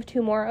 we only have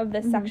 2 more of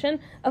this section.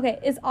 Okay,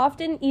 is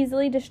often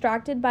easily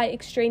distracted by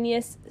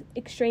extraneous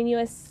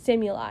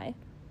stimuli.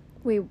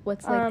 Wait,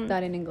 what's, like,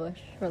 that in English?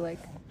 Or, like...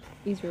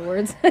 easier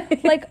words.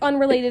 Like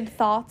unrelated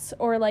thoughts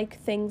or like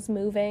things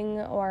moving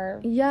or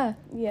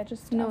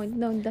just stuff.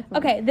 no definitely.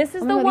 Okay, this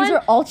is the God, one. These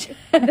are all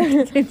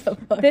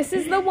This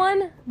is the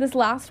one. This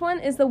last one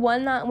is the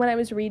one that when I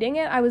was reading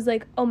it, I was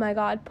like, oh my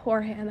God,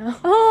 poor Hannah.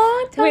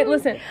 Oh, wait,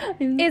 listen.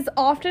 Is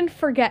often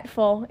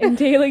forgetful in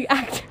daily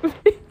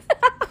activities.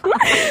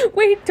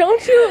 Wait,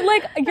 don't you,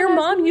 like, your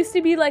mom used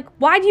to be like,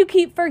 why do you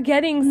keep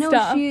forgetting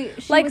stuff? She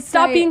like,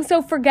 stop being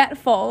so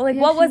forgetful. Like,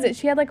 what was it?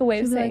 She had like a way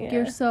of saying like, it.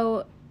 You're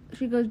so...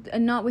 She goes,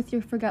 and not with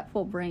your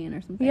forgetful brain or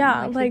something.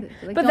 Yeah, like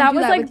but that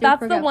was like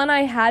that's the one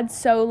I had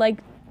so like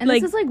and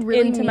like, this is like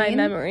really into mean, my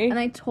memory. And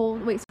I told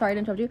sorry to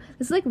interrupt you.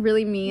 This is like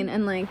really mean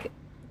and like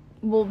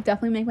will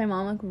definitely make my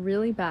mom look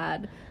really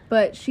bad.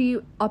 But she,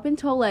 up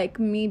until like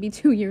maybe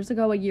 2 years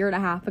ago, a year and a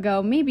half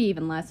ago, maybe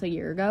even less, a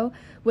year ago,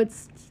 would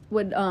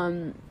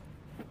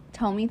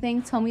tell me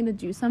to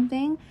do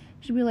something.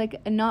 She'd be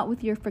like, not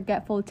with your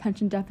forgetful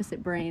attention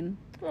deficit brain.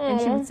 And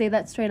she would say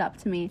that straight up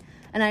to me.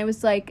 And I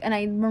was like, and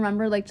I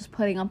remember like just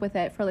putting up with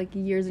it for like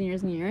years and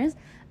years and years.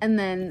 And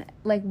then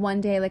like one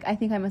day, like I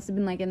think I must have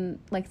been like in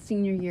like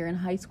senior year in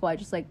high school, I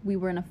just like, we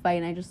were in a fight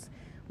and I just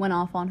went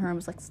off on her and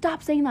was like,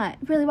 stop saying that.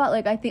 Really about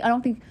like,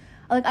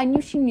 I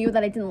knew she knew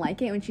that I didn't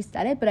like it when she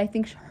said it, but I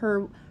think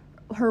her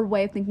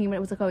way of thinking about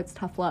it was like, oh, it's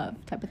tough love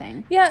type of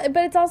thing. Yeah,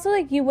 but it's also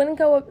like you wouldn't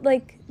go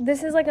like,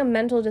 this is like a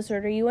mental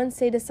disorder. You wouldn't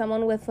say to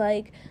someone with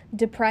like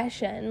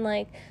depression,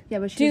 like,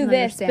 but she do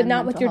this, but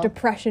not with your health.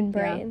 Depression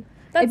brain. Yeah.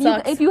 That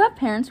sucks. If you have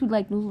parents who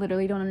like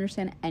literally don't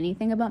understand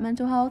anything about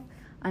mental health,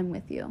 I'm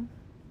with you.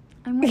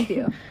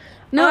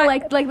 No,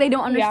 like they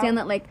don't understand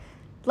that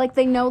like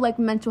they know like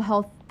mental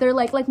health. They're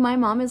like my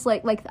mom is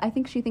like I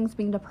think she thinks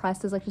being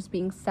depressed is like just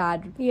being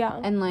sad. Yeah.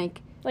 And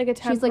like a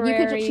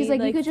temporary. She's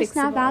like you could just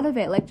snap out of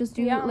it. Like just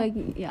do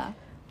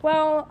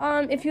Well,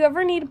 if you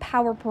ever need a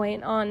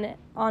PowerPoint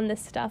on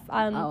this stuff,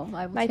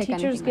 my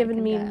teacher's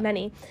given me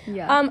many.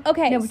 Yeah.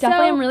 Okay. No,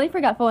 definitely I'm really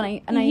forgetful,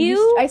 and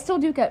I still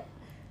do get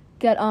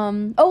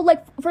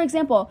like for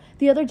example,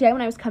 the other day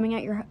when I was coming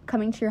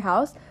to your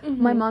house,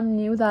 my mom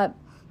knew that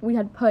we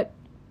had put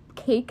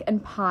cake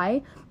and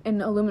pie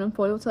in aluminum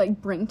foil to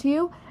like bring to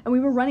you, and we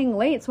were running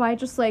late, so I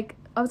was like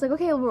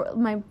okay,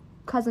 my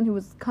cousin who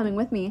was coming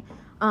with me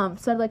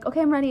said like,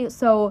 okay, I'm ready,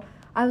 so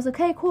I was like,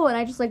 okay, cool, and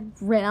I just like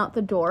ran out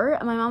the door,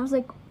 and my mom was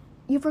like,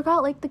 you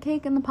forgot like the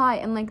cake and the pie,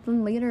 and like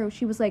then later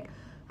she was like,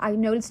 I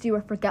noticed you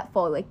were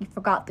forgetful, like you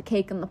forgot the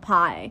cake and the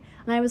pie,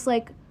 and I was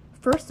like,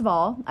 first of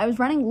all, I was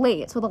running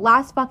late, so the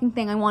last fucking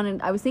thing I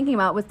was thinking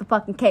about was the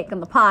fucking cake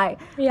and the pie.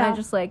 Yeah. And I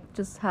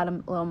just had a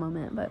little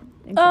moment, but.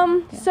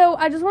 So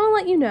I just want to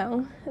let you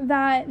know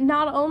that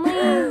not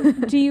only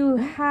do you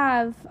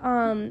have,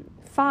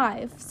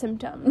 5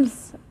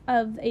 symptoms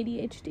of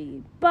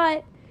ADHD,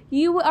 but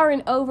you are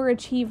an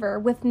overachiever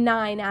with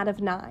 9 out of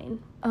 9.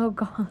 Oh,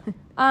 God.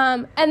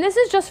 And this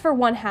is just for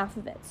one half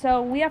of it.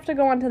 So we have to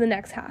go on to the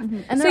next half.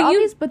 Mm-hmm. And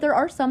but there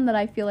are some that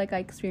I feel like I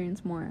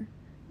experience more.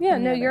 Yeah,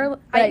 no, you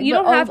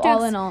don't have to.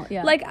 All in all,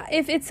 yeah. Like,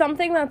 if it's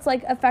something that's,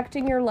 like,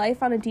 affecting your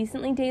life on a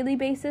decently daily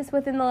basis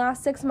within the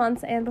last 6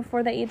 months and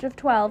before the age of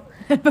 12,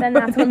 then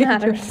that's what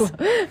matters.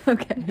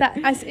 Okay.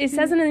 It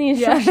says it in the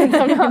instructions,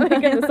 I'm not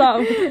making this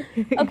up.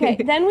 Okay,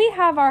 then we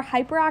have our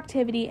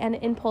hyperactivity and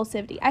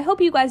impulsivity. I hope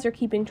you guys are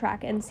keeping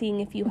track and seeing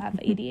if you have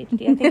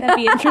ADHD. I think that'd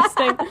be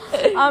interesting.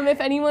 If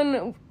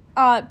anyone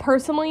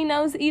personally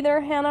knows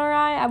either Hannah or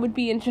I would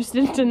be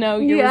interested to know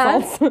your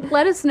results.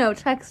 Let us know.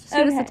 Shoot us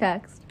a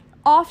text.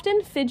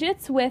 Often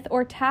fidgets with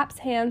or taps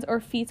hands or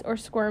feet or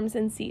squirms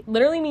in seat.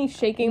 Literally me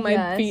shaking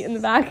my feet in the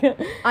back.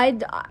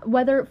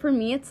 Whether for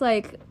me it's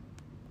like,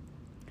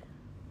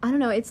 I don't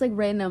know, it's like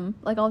random.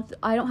 Like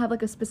I don't have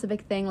like a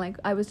specific thing. Like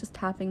I was just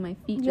tapping my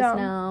feet just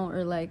now,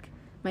 or like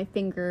my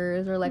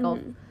fingers, or like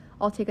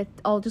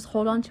I'll just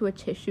hold on to a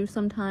tissue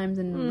sometimes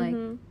and like.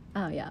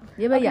 Oh, yeah.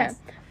 Yeah, but yes.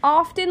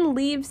 Often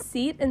leave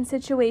seat in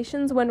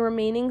situations when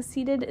remaining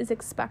seated is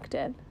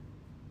expected.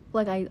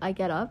 Like, I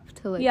get up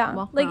to, like,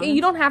 walk like, around.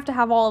 you don't have to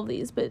have all of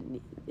these, but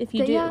if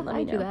you do, let me know.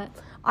 I do that.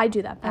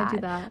 I do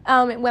that.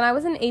 When I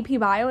was in AP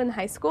Bio in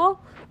high school,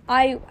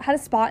 I had a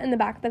spot in the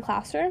back of the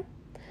classroom.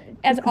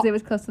 Because it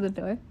was close to the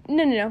door?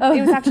 No. Oh.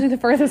 It was actually the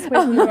furthest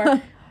away from the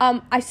door.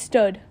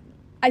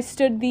 I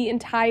stood the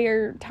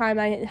entire time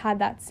I had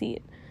that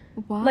seat.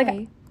 Why?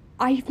 Like,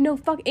 I have no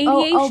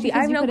ADHD.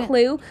 I have no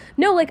clue.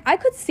 No, like, I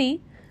could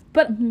see,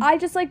 but I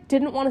just, like,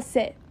 didn't want to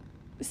sit.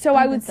 So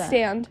I would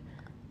stand.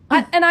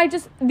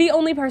 The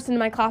only person in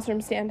my classroom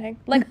standing.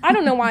 Like, I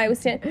don't know why I was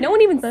standing. No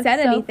one even said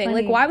anything.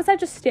 Funny. Like, why was I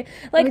just standing?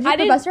 Like, did your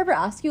professor ever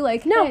ask you,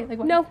 like, no, hey, like,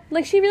 no.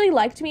 Like, she really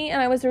liked me,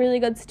 and I was a really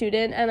good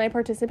student, and I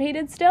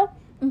participated still,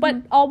 but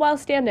all while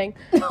standing.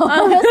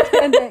 While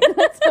standing.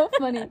 That's so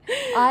funny.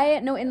 I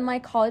know in my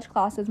college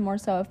classes more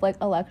so if, like,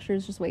 a lecture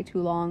is just way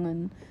too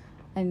long,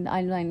 and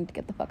I need to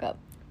get the fuck up.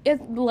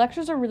 The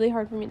lectures are really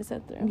hard for me to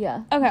sit through.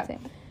 Yeah. Okay.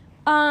 Same.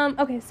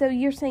 Okay, so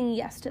you're saying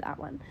yes to that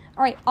one.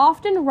 All right,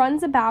 often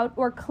runs about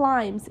or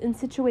climbs in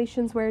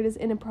situations where it is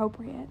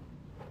inappropriate.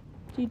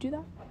 Do you do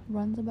that?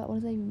 Runs about? What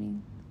does that even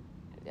mean?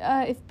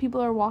 If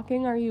people are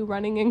walking, are you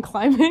running and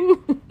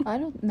climbing? I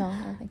don't think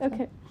so.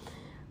 Okay.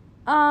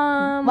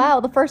 Wow,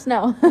 the first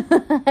no.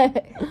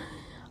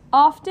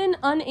 Often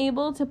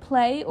unable to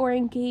play or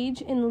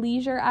engage in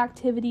leisure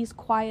activities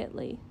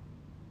quietly.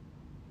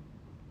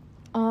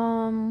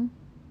 I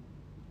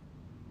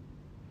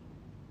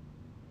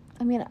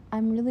mean,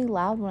 I'm really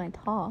loud when I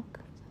talk.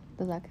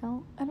 Does that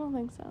count? I don't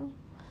think so.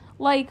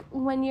 Like,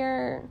 when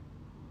you're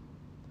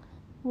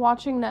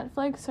watching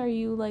Netflix, are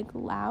you, like,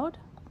 loud?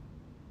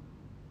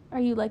 Are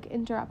you, like,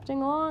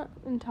 interrupting a lot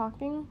and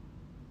talking?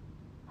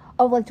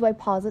 Oh, like, do I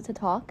pause it to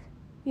talk?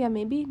 Yeah,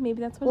 maybe. Maybe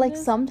that's what like, it is.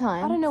 Like,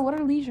 sometimes. I don't know. What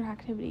are leisure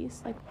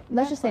activities? Like,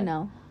 let's just say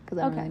no, because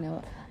I don't really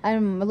know.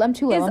 I'm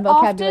too low on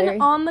vocabulary.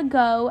 Is often on the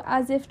go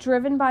as if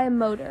driven by a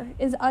motor.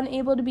 Is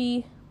unable to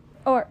be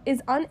or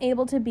is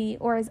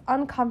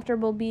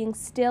uncomfortable being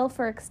still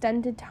for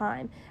extended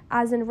time,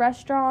 as in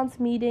restaurants,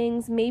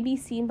 meetings, may be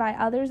seen by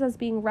others as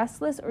being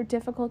restless or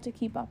difficult to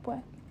keep up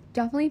with.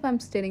 Definitely if I'm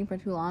sitting for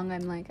too long,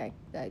 I'm like, I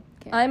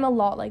can't. I'm a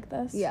lot like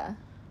this. Yeah.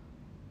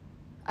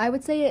 I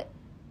would say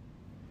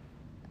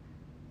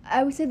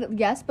that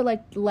yes, but,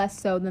 like, less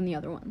so than the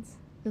other ones.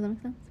 Does that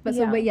make sense?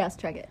 But yes,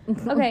 check it.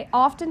 Okay,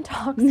 often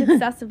talks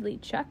excessively.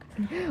 Check.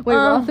 Wait,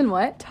 often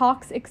what?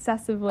 Talks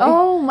excessively.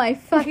 Oh my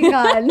fucking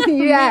God.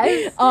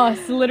 Yes.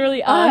 Us.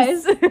 Literally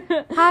us.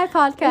 Hi,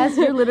 podcast.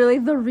 You're literally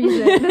the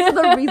reason. This is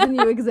the reason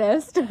you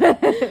exist.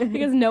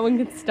 Because no one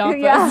can stop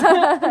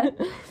us.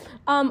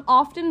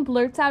 Often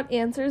blurts out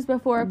answers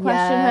before a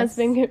question has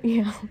been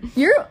given.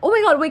 Oh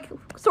my God, wait.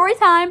 Story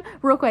time.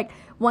 Real quick.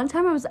 One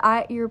time I was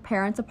at your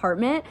parents'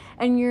 apartment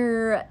and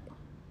your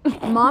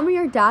mom or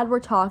your dad were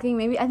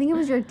talking. I think it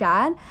was your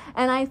dad.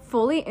 And I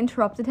fully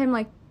interrupted him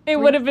like. It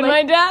would have been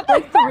my dad.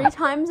 Like 3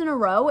 times in a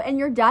row. And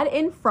your dad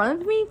in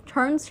front of me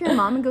turns to your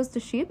mom and goes,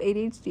 does she have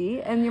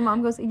ADHD? And your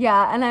mom goes,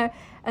 yeah.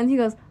 And he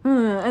goes,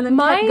 and then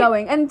kept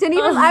going. And didn't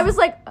even, I was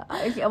like,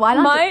 why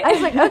not? I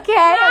was like,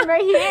 okay, I'm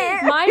right here.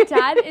 My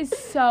dad is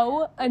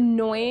so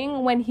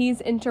annoying when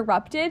he's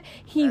interrupted.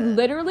 He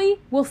literally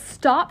will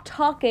stop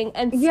talking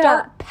and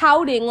start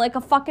pouting like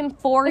a fucking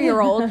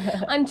 4-year-old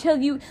until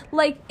you,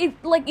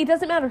 it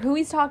doesn't matter who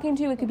he's talking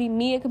to. It could be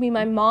me, it could be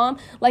my mom.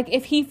 Like,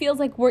 if he feels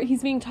like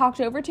he's being talked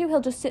over to,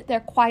 he'll just sit there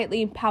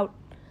quietly and pout.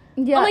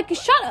 Yeah. I'm like,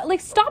 shut up.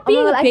 Like, stop being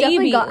a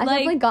baby. I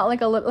definitely got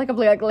like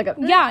a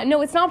yeah,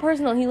 no, it's not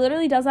personal. He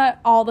literally does that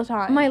all the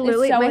time. My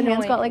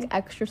hands got like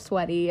extra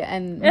sweaty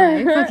and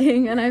my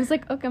fucking, and I was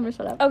like, okay, I'm gonna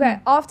shut up. Okay.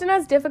 Often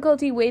has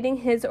difficulty waiting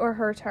his or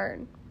her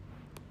turn.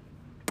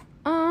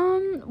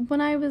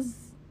 When I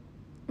was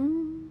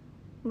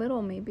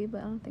little, maybe, but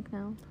I don't think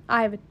now.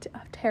 I have a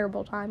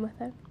terrible time with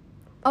it.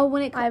 Oh,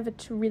 when it... I have a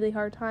really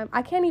hard time.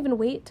 I can't even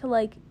wait to,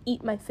 like,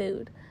 eat my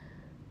food.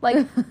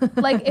 Like,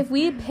 like, if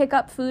we pick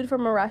up food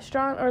from a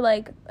restaurant or,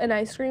 like, an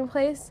ice cream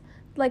place,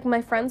 like,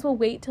 my friends will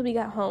wait till we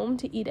get home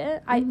to eat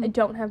it. I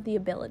don't have the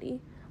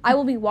ability. I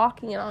will be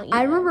walking and I'll eat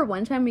I remember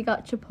one time we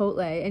got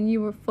Chipotle and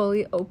you were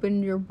fully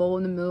opened your bowl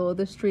in the middle of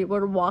the street. We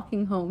were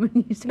walking home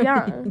and you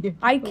started eating your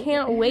I Chipotle.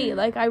 can't wait.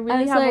 Like, I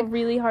really have a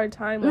really hard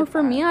time with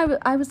for that. me,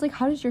 I was like,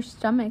 how does your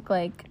stomach,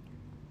 like,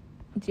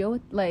 deal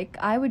with, like,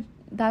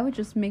 that would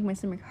just make my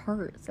stomach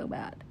hurt so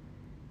bad.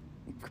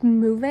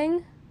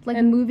 Moving?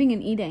 Like, moving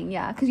and eating,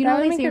 yeah. Because you know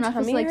how they say you're not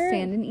supposed to, like,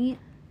 stand and eat?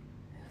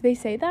 They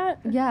say that?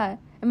 Yeah.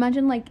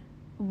 Imagine, like,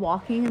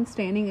 walking and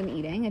standing and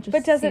eating. It just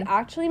But does it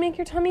actually make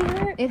your tummy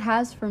hurt? It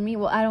has for me.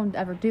 Well, I don't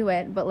ever do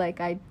it, but, like,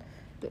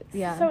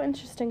 yeah. So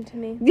interesting to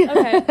me.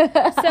 Okay.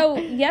 So,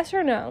 yes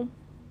or no?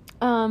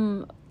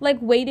 Like,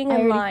 waiting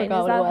in line, is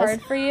that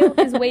hard for you?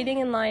 Is waiting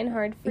in line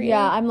hard for you?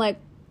 Yeah, I'm like...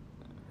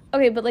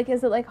 Okay, but, like,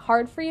 is it, like,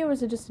 hard for you or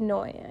is it just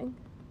annoying?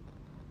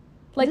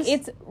 Like,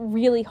 it's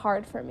really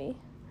hard for me.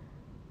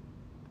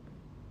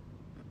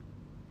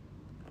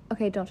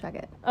 Okay, don't check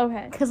it.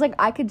 Okay. Because, like,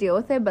 I could deal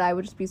with it, but I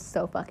would just be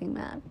so fucking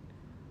mad.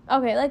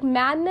 Okay, like,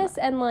 madness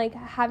and, like,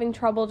 having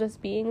trouble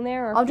just being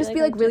there? Or I'll just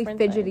be, like, really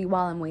fidgety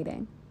while I'm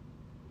waiting.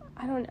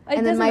 I don't know.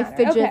 And then my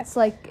fidgets,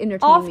 like,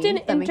 entertain often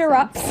me.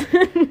 Interrupts.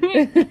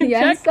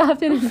 Yes,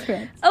 often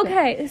interrupts.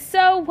 Okay,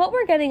 so what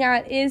we're getting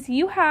at is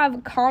you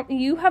have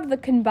the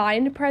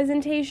combined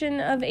presentation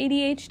of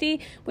ADHD,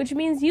 which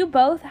means you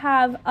both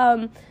have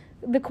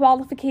the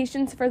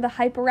qualifications for the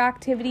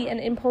hyperactivity and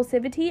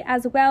impulsivity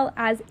as well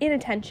as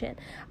inattention.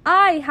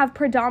 I have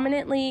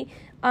predominantly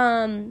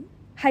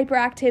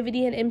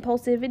hyperactivity and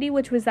impulsivity,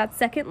 which was that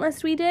second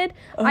list we did.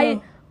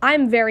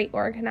 I'm very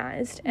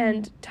organized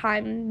and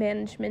time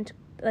management,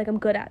 like, I'm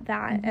good at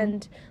that,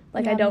 and,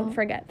 like, I don't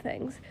forget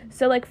things.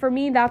 So, like, for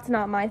me, that's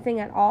not my thing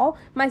at all.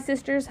 My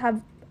sisters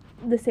have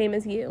the same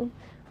as you,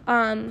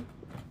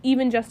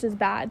 even just as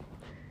bad.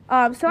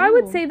 So I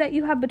would say that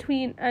you have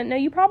no,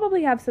 you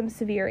probably have some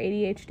severe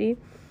ADHD.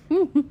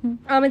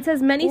 It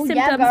says many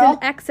symptoms in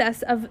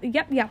excess of,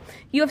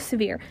 you have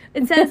severe.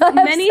 It says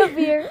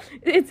severe.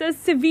 It says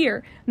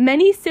severe.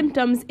 Many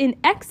symptoms in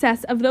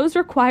excess of those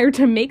required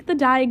to make the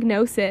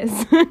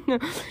diagnosis.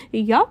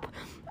 Yup.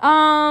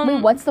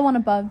 Wait, what's the one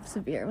above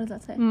severe? What does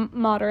that say?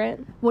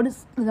 Moderate. What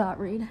does that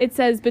read? It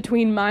says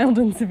between mild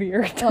and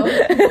severe.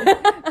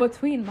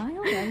 Between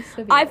mild and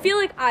severe. I feel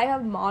like I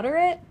have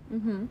moderate.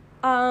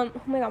 Oh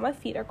my god, my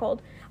feet are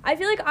cold. I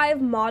feel like I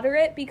have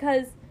moderate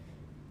because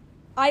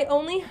I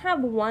only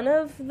have one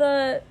of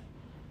the,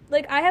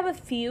 like, I have a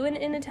few in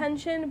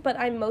inattention, but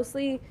I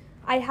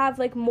have,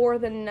 like, more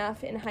than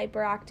enough in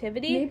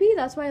hyperactivity. Maybe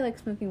that's why I like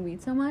smoking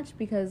weed so much,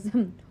 because,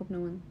 hope no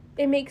one...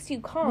 It makes you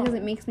calm. Because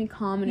it makes me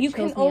calm and it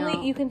chills me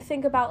out. You can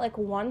think about, like,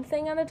 one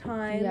thing at a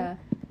time. Yeah.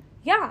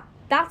 Yeah,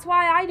 that's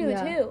why I do it,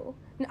 too.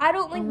 I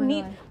don't,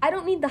 like, I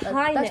don't need the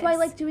highness. That's why I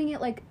like doing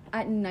it, like,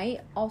 at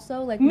night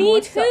also, like...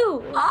 Me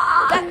too!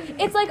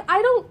 It's like,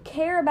 I don't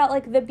care about,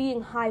 like, the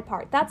being high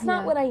part. That's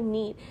not what I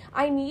need.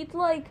 I need,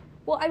 like...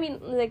 Well, I mean,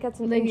 like,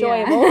 that's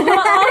enjoyable.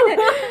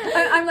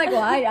 I'm like,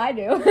 well, I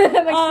do. I'm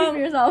like, speak for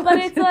yourself.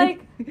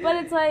 But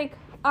it's like,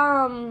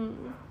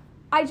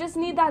 I just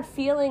need that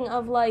feeling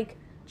of, like...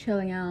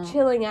 Chilling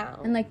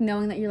out. And, like,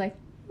 knowing that you're, like...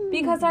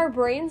 Because our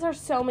brains are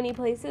so many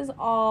places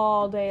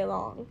all day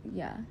long.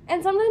 Yeah.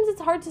 And sometimes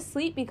it's hard to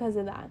sleep because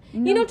of that.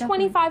 No, you know,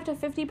 definitely. 25 to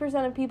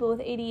 50% of people with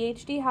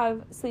ADHD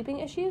have sleeping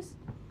issues?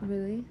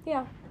 Really?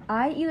 Yeah.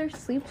 I either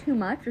sleep too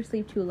much or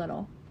sleep too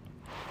little.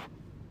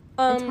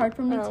 It's hard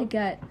for me to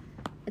get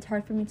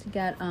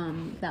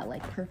that,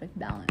 like, perfect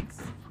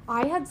balance.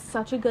 I had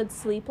such a good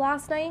sleep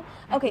last night.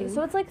 Okay,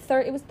 so it's like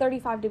it was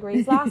 35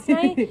 degrees last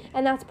night,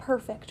 and that's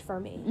perfect for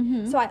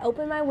me. So I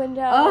opened my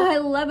window. Oh, I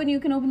love when you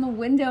can open the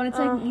window and it's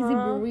like easy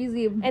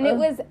breezy. And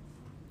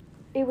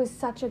it was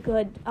such a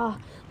good,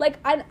 like,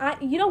 I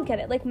you don't get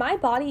it. Like, my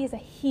body is a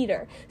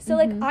heater. So,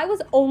 like, I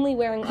was only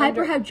wearing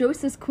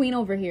Hyperhidrosis queen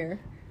over here.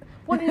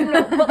 Well,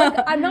 no, but, like,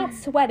 I'm not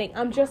sweating.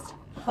 I'm just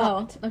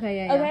hot. Oh,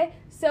 okay, yeah. Okay?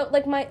 So,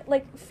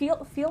 like,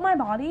 feel my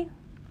body.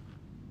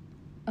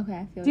 Okay,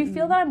 I feel. Do you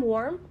feel that I'm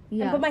warm?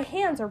 Yeah. But my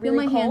hands are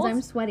really cold. Feel my hands.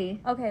 I'm sweaty.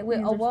 Okay,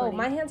 wait. Oh, whoa.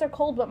 My hands are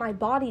cold, but my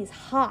body's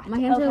hot. My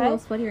hands are a little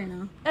sweaty right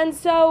now. And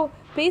so,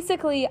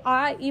 basically,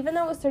 even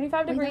though it was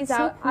 35 degrees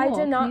out, cool. I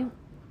did not. Can you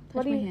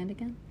touch my hand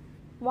again?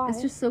 Why?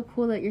 It's just so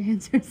cool that your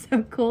hands are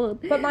so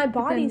cold. But my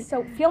body's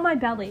feel my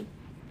belly.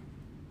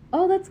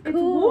 Oh, that's cool. It's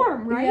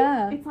warm, right?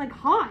 Yeah. It's like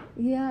hot.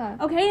 Yeah.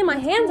 Okay, my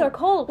hands are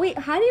cold. Wait,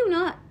 how do you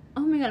not? Oh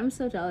my god, I'm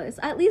so jealous.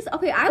 At least,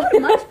 okay, I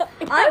would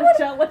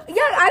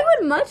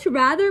much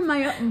rather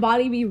my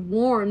body be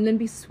warm than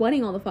be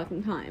sweating all the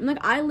fucking time. Like,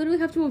 I literally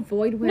have to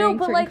avoid wearing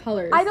certain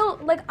colors. I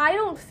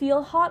don't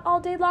feel hot all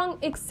day long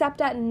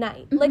except at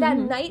night. Like, at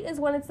night is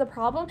when it's the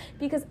problem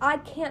because I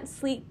can't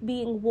sleep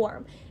being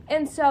warm.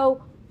 And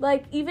so,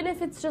 like, even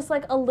if it's just,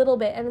 like, a little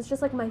bit and it's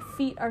just, like, my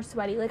feet are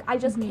sweaty, like, I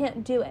just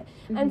can't do it.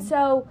 And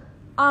so,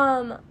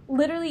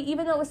 literally,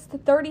 even though it was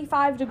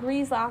 35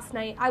 degrees last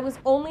night, I was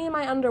only in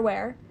my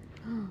underwear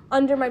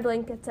under my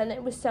blankets, and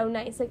it was so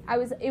nice. Like,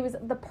 it was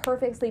the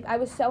perfect sleep. I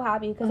was so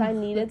happy because I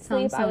needed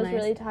sleep. I was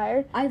really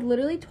tired. I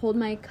literally told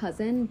my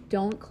cousin,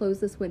 don't close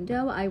this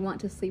window. I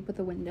want to sleep with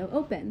the window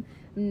open.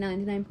 I'm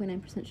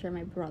 99.9% sure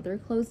my brother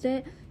closed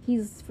it.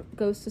 He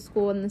goes to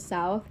school in the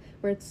South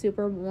where it's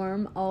super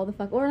warm all the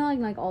or not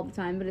like all the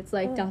time, but it's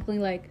like definitely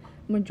like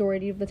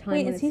majority of the time.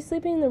 Wait, is he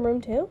sleeping in the room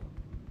too?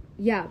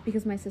 Yeah,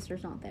 because my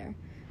sister's not there.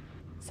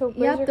 So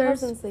where's your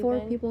cousin sleeping?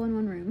 There's 4 people in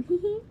one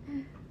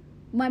room.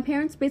 My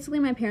parents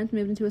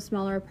moved into a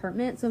smaller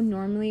apartment, so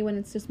normally when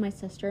it's just my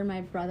sister,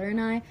 my brother, and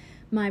I,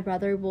 my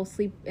brother will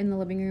sleep in the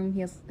living room.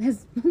 He has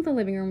the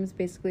living room is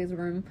basically his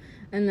room,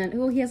 and then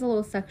he has a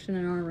little section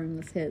in our room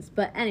that's his.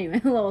 But anyway,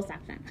 a little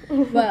section.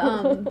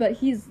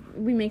 But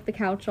we make the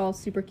couch all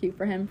super cute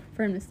for him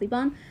to sleep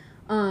on.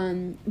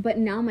 But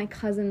now my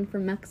cousin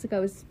from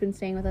Mexico has been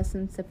staying with us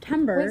since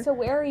September. Wait, so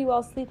where are you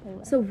all sleeping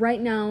with? So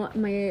right now,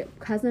 my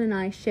cousin and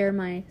I share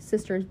my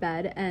sister's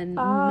bed, and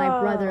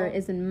my brother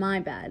is in my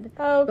bed.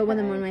 Okay. But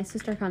when my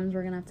sister comes,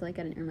 we're gonna have to like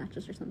get an air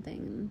mattress or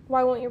something.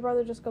 Why won't your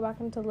brother just go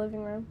back into the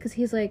living room? Because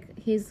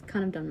he's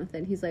kind of done with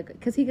it. He's like,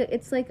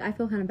 it's like I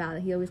feel kind of bad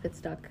that he always gets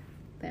stuck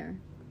there.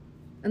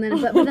 And then,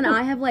 but then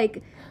I have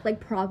like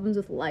problems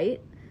with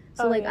light.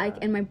 So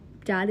and my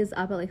dad is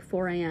up at like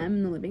 4 a.m.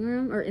 in the living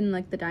room or in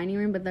like the dining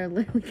room, but they're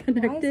literally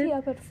connected. Why is he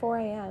up at 4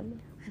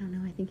 a.m.? I don't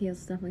know. I think he has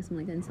definitely some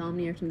like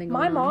insomnia or something.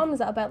 My mom's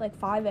up at like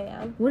 5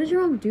 a.m. What does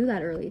your mom do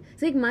that early?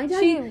 It's like my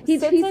dad. He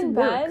sits in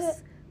works,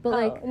 bed. But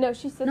like no,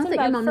 she sits in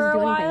bed for a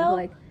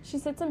while. She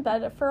sits in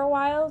bed for a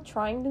while,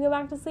 trying to go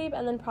back to sleep,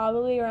 and then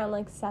probably around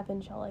like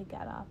 7 she'll like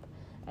get up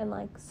and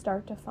like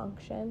start to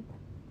function.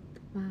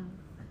 Wow.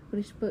 What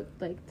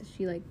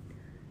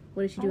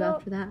does she do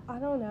after that? I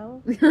don't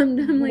know.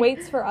 I'm like,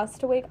 waits for us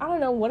to wake. I don't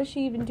know. What does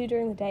she even do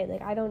during the day?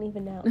 Like, I don't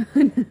even know.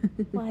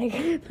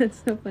 Like,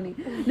 that's so funny.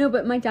 No,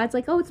 but my dad's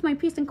like, oh, it's my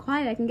peace and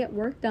quiet. I can get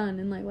work done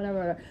and like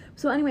whatever.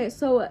 So anyway,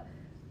 what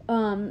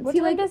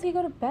time does he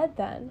go to bed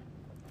then?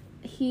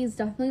 He's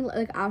definitely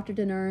like after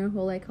dinner.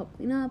 He'll like help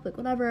clean up, like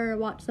whatever,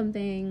 watch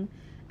something,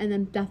 and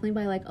then definitely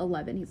by like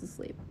 11 he's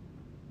asleep.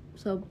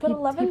 So, but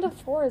 11 to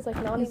 4 is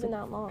like not even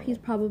that long. He's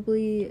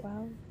probably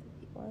 12.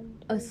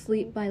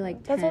 Asleep by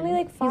like 10. That's only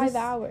like 5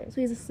 hours.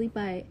 So he's asleep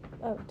by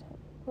 10.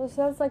 Well,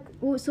 so that's like.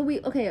 So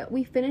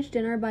we finished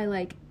dinner by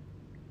like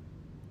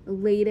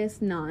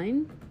latest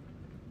 9.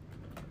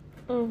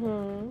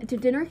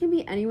 Mhm. Dinner can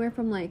be anywhere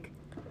from like.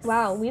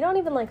 Wow, we don't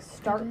even like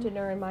start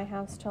dinner in my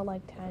house till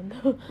like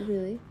 10.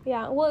 Really?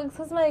 Yeah. Well, it's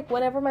because like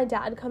whenever my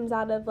dad comes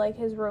out of like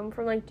his room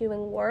from like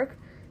doing work.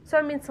 So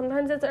I mean,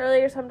 sometimes it's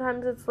earlier,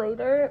 sometimes it's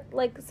later.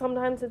 Like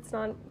sometimes it's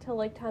not till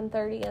like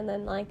 10:30, and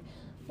then like.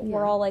 Yeah.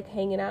 We're all like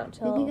hanging out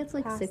till. I think it's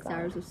like 6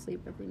 hours of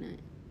sleep every night.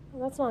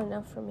 Well, that's not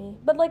enough for me.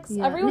 But like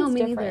everyone's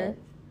different.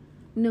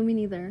 No, me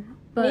neither.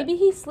 But maybe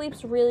he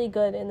sleeps really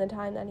good in the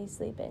time that he's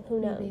sleeping.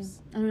 Who knows?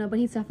 Maybe. I don't know, but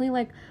he's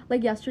definitely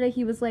like yesterday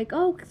he was like,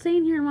 "Oh, stay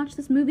in here and watch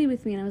this movie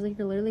with me," and I was like,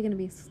 "You're literally gonna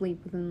be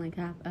asleep within like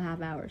a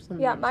half hour." So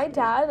yeah, my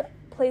dad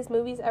plays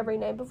movies every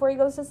night before he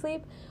goes to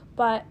sleep.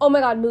 But, oh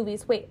my god,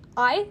 movies. Wait,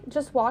 I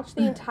just watched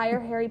the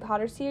entire Harry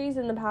Potter series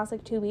in the past,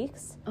 like, 2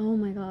 weeks. Oh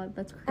my god,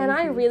 that's crazy. And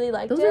I really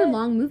liked it. Those are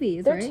long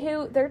movies,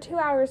 right? They're 2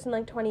 hours and,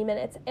 like, 20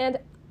 minutes. And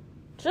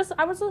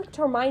I was like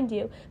to remind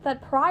you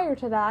that prior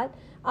to that,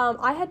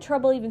 I had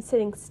trouble even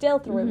sitting still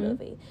through a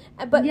movie.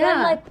 But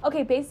then, like,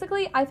 okay,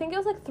 basically, I think it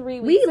was, like, 3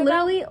 weeks ago. We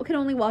literally can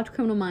only watch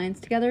Criminal Minds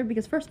together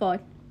because, first of all,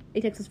 it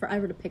takes us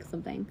forever to pick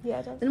something. Yeah,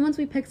 it does. Then once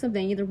we pick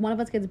something, either one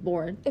of us gets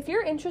bored. If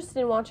you're interested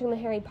in watching the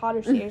Harry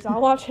Potter series, I'll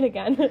watch it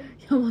again.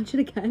 You'll watch it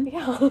again?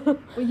 Yeah. Well,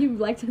 you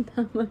liked it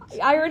that much.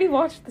 I already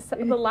watched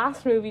the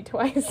last movie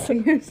twice.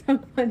 You're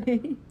so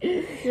funny.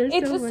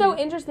 It's just so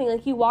interesting.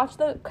 Like, you watch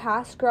the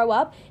cast grow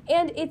up,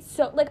 and it's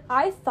so, like,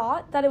 I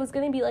thought that it was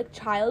going to be, like,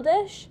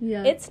 childish.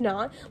 Yeah. It's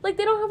not. Like,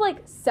 they don't have,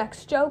 like,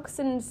 sex jokes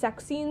and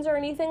sex scenes or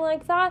anything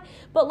like that,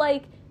 but,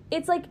 like,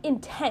 it's, like,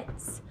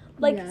 intense.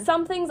 Like,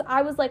 some things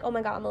I was like, oh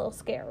my god, I'm a little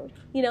scared.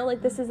 You know,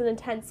 like, this is an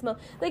intense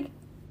moment. Like,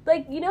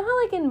 you know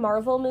how, like, in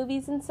Marvel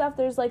movies and stuff,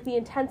 there's, like, the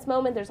intense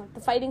moment, there's, like, the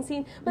fighting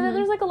scene, but then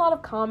there's, like, a lot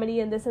of comedy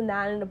and this and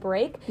that and a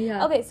break.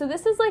 Yeah. Okay, so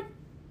this is, like,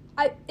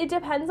 it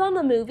depends on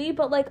the movie,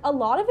 but, like, a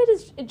lot of it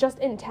is just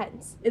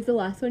intense. Is the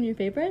last one your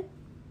favorite?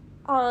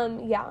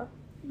 Yeah.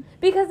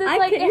 Because it's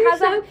like it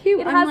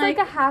has like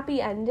a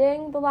happy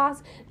ending, the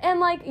last,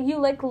 and like you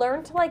like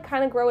learn to like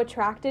kind of grow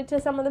attracted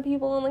to some of the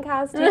people in the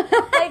cast too.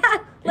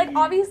 like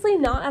obviously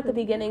not at the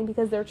beginning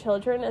because they're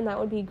children and that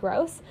would be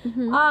gross.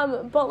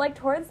 Mm-hmm. But like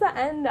towards the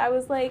end I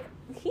was like,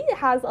 he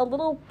has a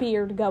little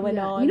beard going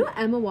on. You know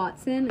Emma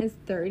Watson is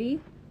 30?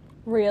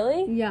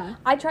 Really? Yeah.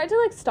 I tried to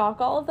like stalk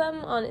all of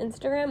them on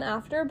Instagram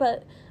after,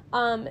 but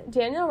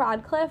Daniel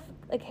Radcliffe,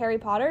 like Harry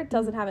Potter,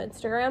 doesn't have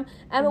Instagram.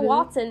 Emma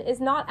Watson is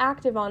not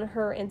active on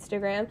her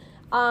Instagram.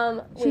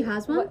 She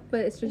has one, but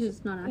it's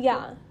just not active.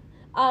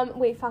 Yeah.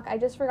 Wait, fuck, I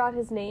just forgot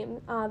his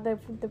name. The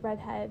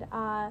redhead.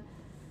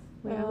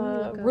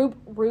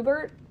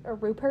 Rupert,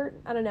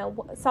 I don't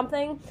know,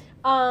 something.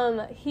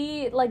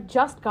 He like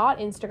just got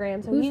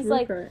Instagram, so Who's he's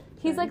Rupert?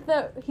 he's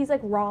like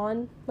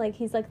Ron, like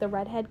he's like the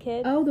redhead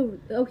kid.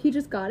 He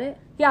just got it?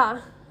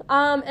 Yeah.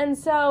 And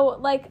so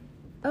like,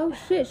 oh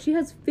shit, she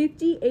has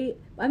 58.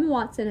 Emma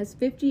Watson has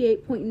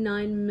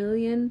 58.9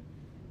 million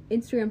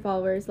Instagram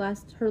followers.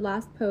 Her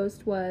last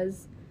post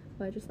was,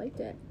 I just liked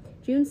it,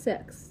 June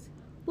 6th.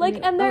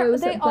 Like, and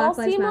they all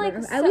seem like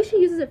at least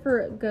she uses it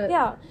for good.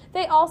 Yeah,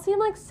 they all seem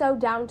like so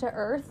down to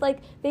earth. Like,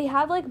 they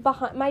have like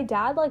behind. My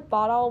dad like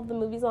bought all of the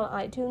movies on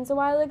iTunes a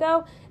while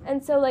ago,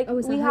 and so like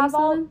we have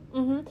all.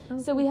 Mm-hmm.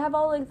 Okay. So we have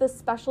all like the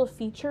special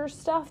feature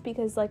stuff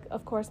because like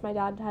of course my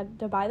dad had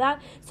to buy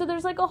that. So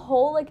there's like a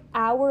whole like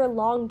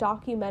hour-long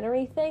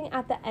documentary thing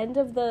at the end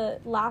of the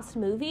last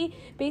movie,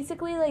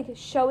 basically like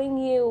showing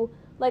you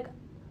like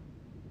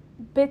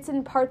bits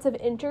and parts of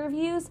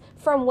interviews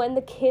from when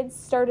the kids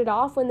started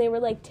off when they were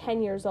like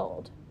 10 years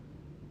old.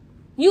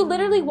 You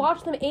literally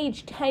watch them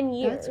age 10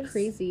 years. That's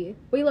crazy.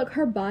 Wait, look,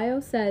 her bio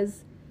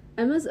says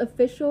Emma's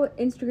official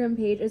Instagram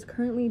page is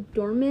currently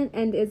dormant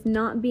and is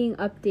not being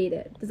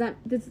updated. Is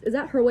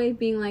that her way of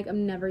being like,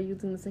 I'm never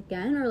using this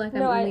again, or like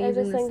I'm only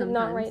using this sometimes? No,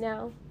 I just think not right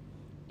now.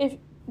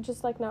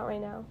 Not right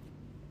now.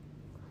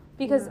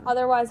 Because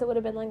otherwise it would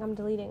have been like I'm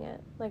deleting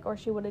it, like, or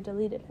she would have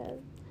deleted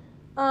it.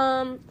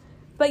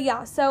 But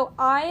yeah, so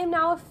I am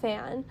now a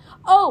fan.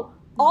 Oh,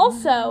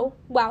 also,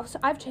 wow, so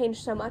I've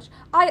changed so much.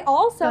 I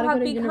also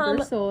have become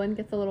Universal and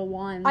get the little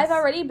wands. I've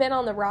already been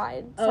on the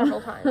ride several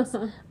times.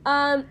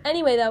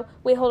 Anyway, though,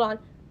 wait, hold on.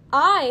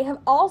 I have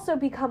also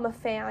become a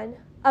fan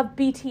of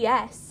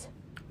BTS.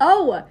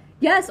 Oh,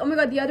 yes. Oh my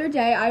god, the other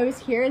day I was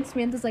here and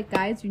Samantha's like,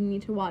 guys, you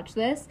need to watch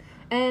this.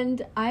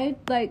 And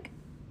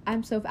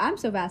I'm so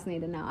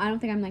fascinated now. I don't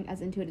think I'm like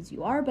as into it as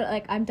you are, but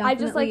like I'm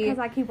definitely. I just like because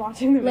I keep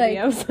watching the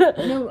videos.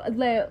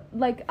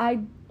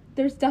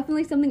 There's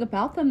definitely something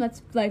about them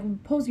that's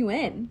like pulls you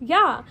in.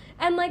 Yeah,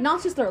 and like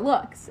not just their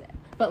looks,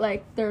 but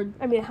like their.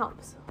 I mean, it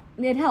helps.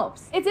 It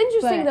helps. It's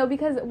interesting though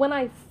because when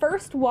I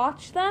first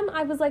watched them,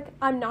 I was like,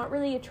 I'm not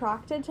really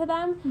attracted to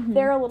them. Mm-hmm.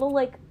 They're a little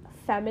like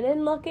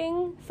feminine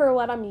looking for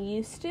what I'm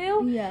used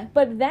to. Yeah.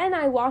 But then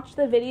I watched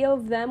the video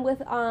of them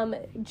with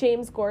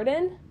James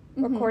Gordon.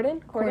 Or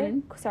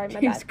Corden? Sorry,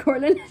 my bad.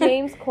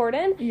 James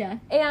Corden. Yeah.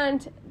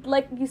 And,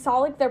 like, you saw,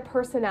 like, their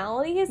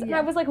personalities, and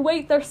I was like,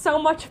 wait, they're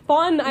so much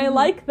fun. Mm-hmm. I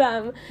like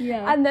them.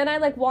 Yeah. And then I,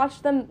 like,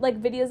 watched them,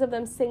 like, videos of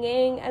them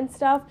singing and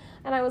stuff,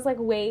 and I was like,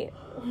 wait,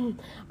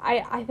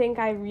 I think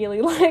I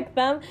really like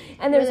them.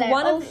 And there's like,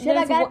 one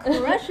I got a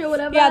crush or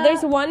whatever. Yeah,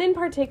 there's one in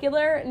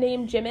particular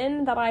named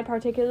Jimin that I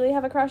particularly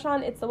have a crush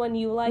on. It's the one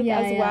you like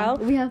as well.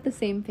 We have the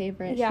same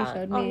favorite. Yeah. She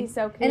showed me. Oh, he's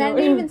so cute. And I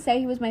didn't even say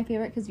he was my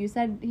favorite because you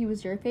said he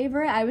was your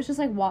favorite. I was just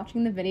like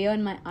watching the video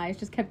and my eyes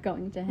just kept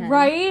going to him.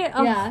 Right?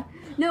 Yeah.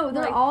 No,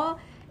 they're all.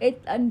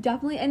 It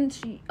definitely, and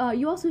she.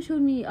 You also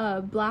showed me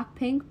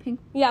Blackpink.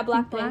 Yeah,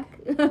 Blackpink.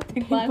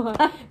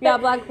 Yeah,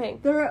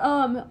 Blackpink. They're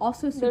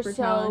also super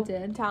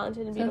talented.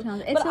 Talented and beautiful. So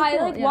talented. But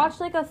I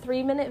watched like a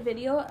 3-minute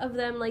video of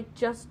them like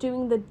just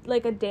doing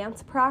a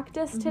dance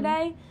practice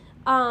today.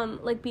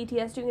 Like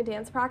BTS doing a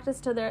dance practice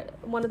to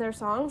one of their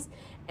songs,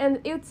 and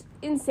it's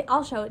insane.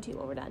 I'll show it to you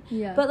when we're done.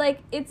 Yeah. But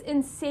like it's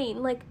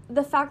insane. Like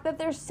the fact that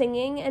they're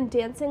singing and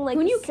dancing like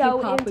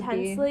so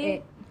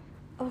intensely.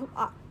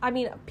 I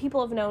mean,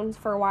 people have known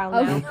for a while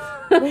now.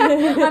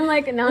 I'm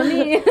like, not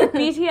me.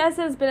 BTS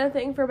has been a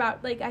thing for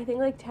about, like, I think,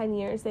 like, 10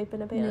 years they've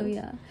been a band. No,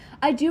 yeah.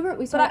 I do,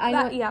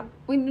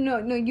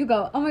 no, you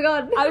go. Oh my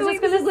god. I was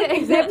just going to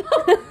say,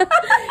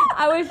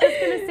 I was just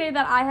going to say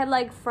that I had,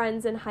 like,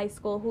 friends in high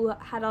school who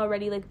had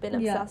already, like, been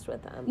obsessed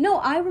with them. No,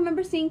 I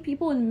remember seeing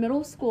people in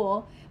middle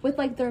school with,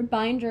 like, their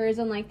binders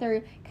and, like,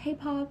 their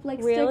K-pop,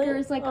 like,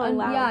 stickers. Like,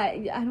 wow.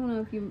 Yeah, I don't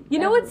know if you... You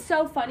know what's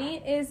so funny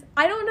is,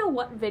 I don't know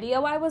what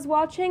video I was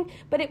watching,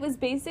 but it was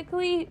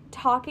basically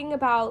talking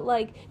about,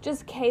 like,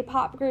 just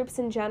K-pop groups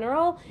in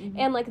general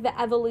and, like, the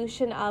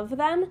evolution of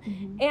them.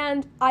 Mm-hmm.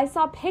 And I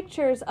saw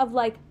pictures of,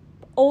 like,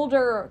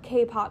 older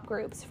K-pop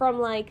groups from,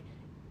 like,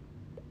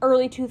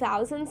 early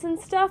 2000s and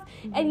stuff.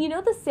 Mm-hmm. And you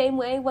know the same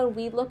way when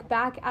we look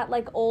back at,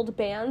 like, old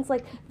bands,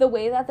 like, the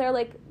way that they're,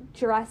 like,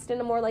 dressed in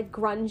a more like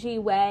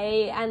grungy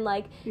way and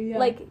like you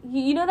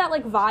know that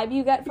like vibe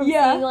you get from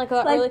seeing like a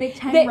like early Big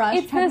Time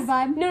Rush type of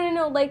vibe.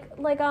 No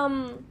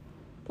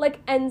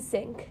like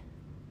NSYNC,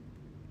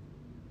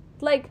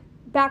 like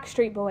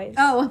Backstreet Boys.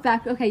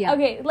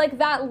 Okay, like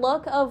that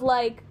look of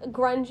like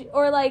grunge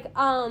or like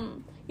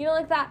you know,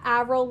 like that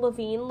Avril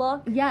Lavigne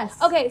look? Yes.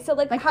 Okay, so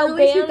like how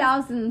early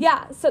bands... 2000s.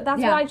 Yeah, so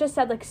that's what I just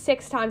said like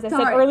 6 times. I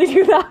said early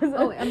 2000s.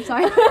 Oh, I'm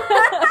sorry.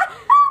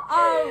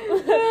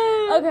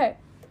 Okay.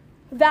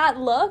 That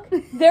look,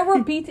 there were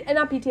not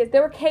BTS,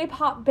 there were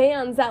K-pop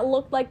bands that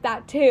looked like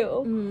that too.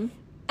 Mm-hmm.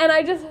 And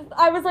I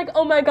was like,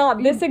 oh my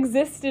god, this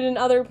existed in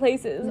other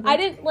places. Mm-hmm.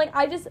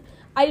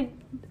 I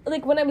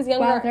when I was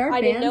younger,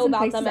 I didn't know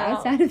about them at all.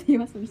 Outside of the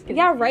US, I'm just kidding.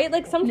 Yeah, right?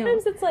 Like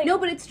sometimes it's like... No,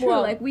 but it's true.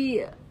 Whoa. Like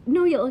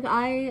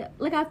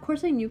of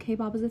course I knew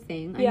K-pop was a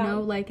thing. I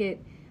know like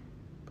it...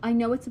 I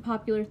know it's a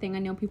popular thing. I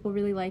know people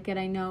really like it.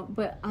 I know,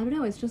 but I don't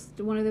know. It's just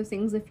one of those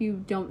things. If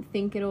you don't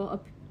think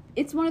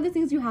it's one of the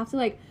things you have to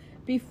like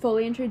be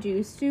fully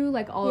introduced to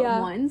like all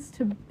at once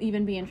to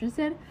even be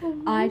interested.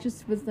 I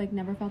just was like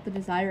never felt the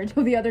desire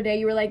until the other day.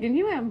 You were like, didn't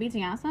you have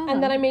BTS on?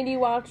 And then I made you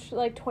watch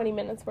like 20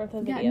 minutes worth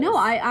of videos. No,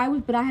 I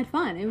was, but I had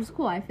fun. It was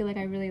cool. I feel like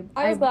I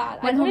was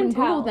glad. Went home and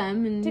Googled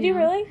them. And, did you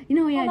really? You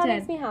know, yeah, I did. That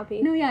makes me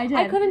happy. No, yeah, I did.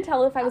 I couldn't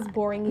tell if I was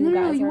boring you guys.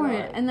 No, you or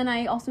weren't. not. And then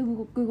I also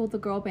Googled the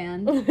girl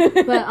band.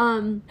 But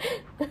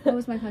what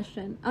was my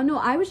question? Oh no,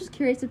 I was just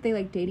curious if they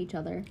like date each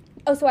other.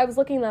 Oh, so I was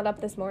looking that up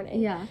this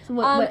morning. Yeah. So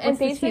what's and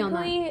the tea on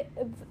that? basically,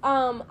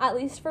 at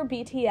least for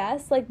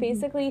BTS, like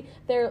basically,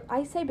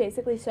 I say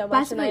basically so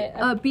much. Basically,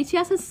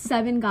 BTS has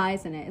 7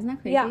 guys in it. Isn't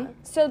that crazy? Yeah.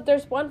 So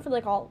there's one for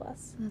like all of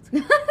us. That's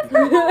good.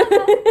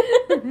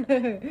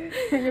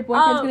 Your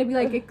boyfriend's gonna be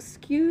like,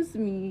 "Excuse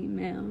me,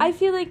 ma'am." I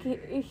feel like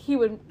he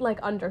would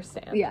like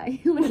understand. Yeah,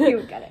 he would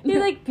get it. He'd be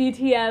like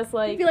BTS,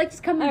 like. He'd be like,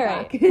 "Just come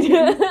right back.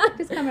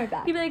 Just come right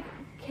back." He'd be like,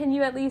 can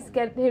you at least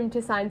get him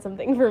to sign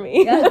something for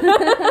me? Yeah.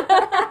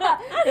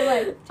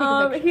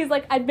 Like, he's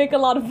like, I'd make a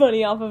lot of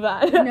money off of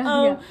that.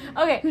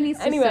 Okay. Who needs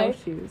to sell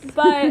shoes?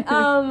 But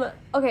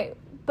okay.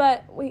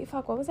 But wait,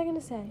 fuck. What was I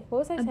gonna say? What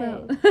was I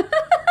saying?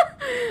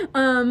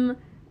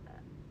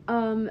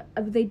 Are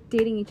they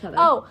dating each other?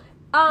 Oh,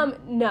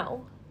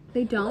 no.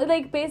 They don't?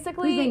 Like,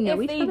 basically, they know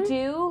if each they other?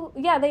 do,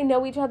 yeah, they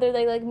know each other,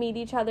 they, like, meet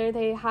each other,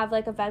 they have,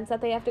 like, events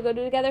that they have to go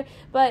to together,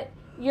 but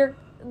they're,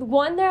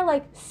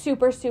 like,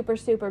 super, super,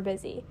 super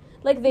busy.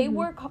 Like, they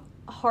work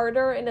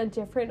harder in a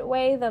different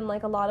way than,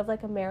 like, a lot of,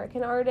 like,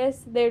 American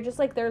artists. They're just,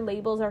 like, their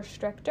labels are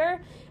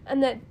stricter,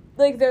 and that,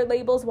 like, their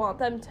labels want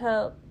them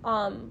to,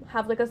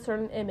 have, like, a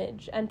certain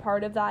image, and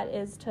part of that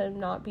is to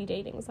not be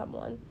dating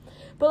someone.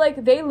 But,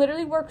 like, they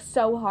literally work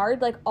so hard,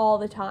 like, all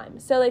the time.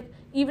 So, like,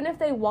 even if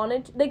they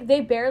wanted to, like, they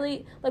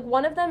barely, like,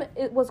 one of them,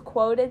 it was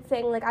quoted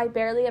saying, like, I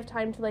barely have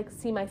time to, like,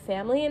 see my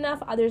family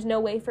enough. There's no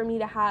way for me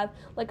to have,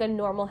 like, a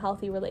normal,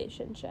 healthy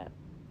relationship.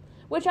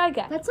 Which I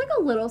get. That's, like,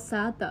 a little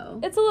sad, though.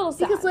 It's a little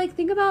sad. Because, like,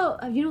 think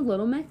about, you know,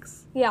 Little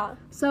Mix? Yeah.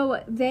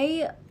 So,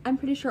 I'm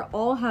pretty sure,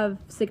 all have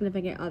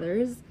significant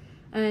others.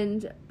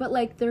 But,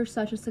 like, they're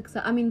such a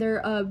success. I mean,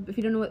 they're, if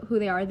you don't know who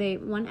they are, they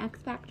won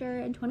X Factor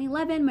in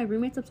 2011. My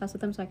roommate's obsessed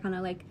with them, so I kind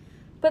of, like,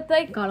 but,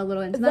 like, got a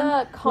little into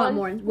them.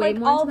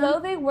 Although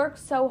they work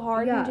so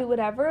hard and do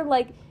whatever,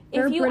 like,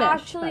 they're if you British,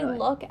 actually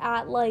look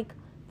at, like,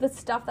 the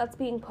stuff that's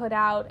being put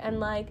out and,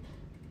 like,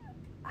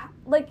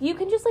 you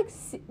can just, like,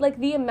 see, like,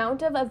 the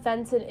amount of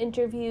events and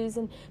interviews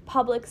and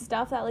public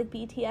stuff that, like,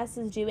 BTS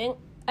is doing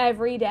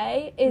every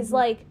day is,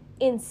 like,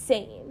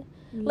 insane.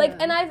 Yeah.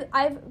 Like, and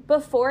I've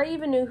before I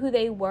even knew who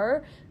they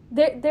were,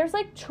 there's,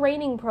 like,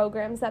 training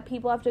programs that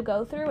people have to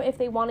go through if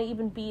they want to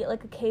even be,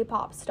 like, a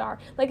K-pop star.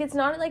 Like, it's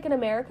not like in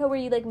America where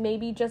you, like,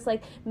 maybe just,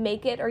 like,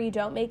 make it or you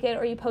don't make it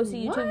or you post a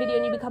YouTube video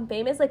and you become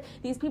famous. Like,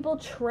 these people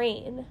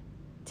train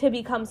to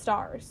become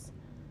stars.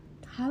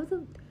 How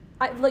the...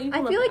 I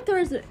feel like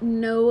there's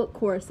no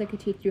course that could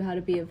teach you how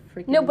to be a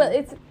freaking... No, but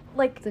it's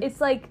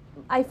like,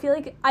 I feel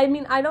like, I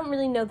mean, I don't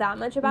really know that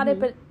much about it,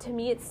 but to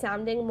me it's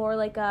sounding more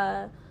like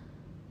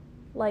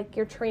like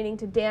you're training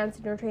to dance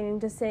and you're training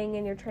to sing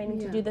and you're training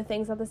to do the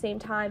things at the same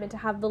time and to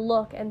have the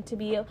look and to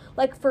be,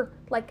 like, for,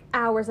 like,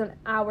 hours and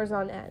hours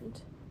on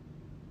end.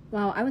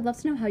 Wow, I would love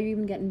to know how you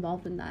even get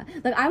involved in that.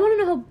 Like, I want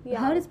to know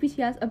how does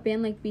BTS, a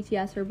band like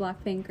BTS or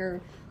Blackpink,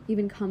 or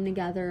even come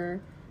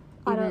together...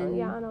 I don't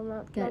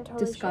know. Get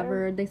totally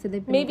discovered. Sure. They said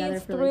they've been maybe together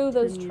it's for through like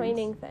those 10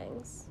 training years.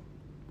 things.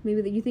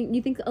 Maybe you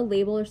think a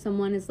label or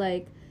someone is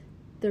like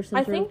there's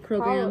some sort of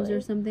programs probably.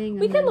 or something.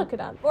 We can look it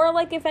up, or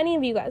like if any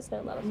of you guys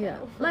know, let us know. Yeah,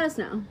 let us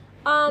know.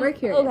 We're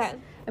curious. Okay.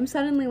 I'm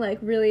suddenly like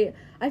really.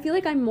 I feel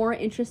like I'm more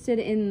interested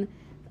in.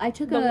 I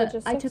took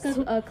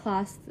a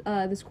class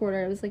this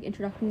quarter. It was like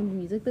Introduction to the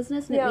Music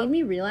Business, and it made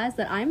me realize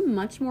that I'm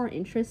much more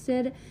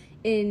interested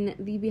in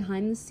the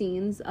behind the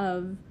scenes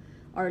of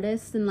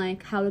artists and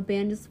like how the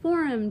band is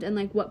formed and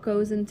like what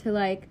goes into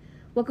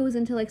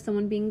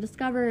someone being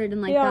discovered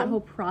and like that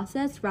whole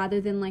process rather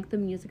than like the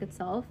music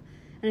itself.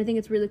 And I think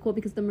it's really cool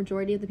because the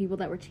majority of the people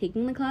that were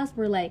taking the class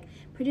were like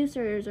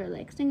producers or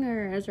like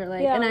singers or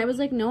like and I was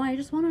like, no, I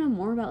just want to know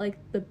more about like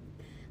the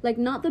like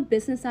not the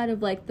business side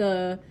of like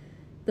the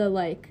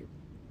like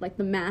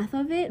the math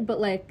of it,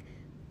 but like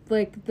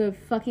the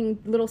fucking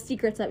little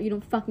secrets that you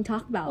don't fucking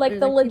talk about. Like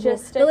the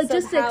logistics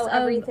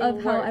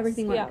of how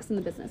everything works in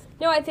the business.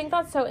 No, I think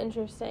that's so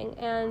interesting.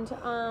 And,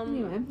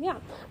 anyway. Yeah.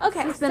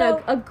 Okay, it's been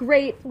a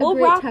great we'll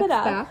great wrap text it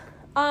up.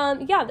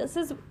 back. This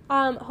is,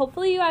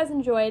 hopefully you guys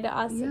enjoyed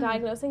us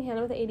diagnosing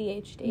Hannah with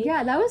ADHD.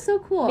 Yeah, that was so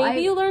cool.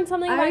 Maybe you learned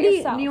something about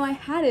yourself. I already knew I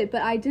had it,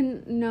 but I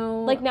didn't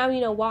know. Like, now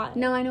you know why.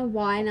 Now I know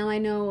why. Now I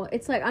know.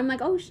 It's like, I'm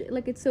like, oh, shit.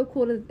 Like, it's so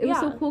cool. It was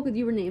so cool because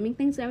you were naming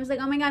things. And I was like,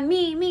 oh, my God,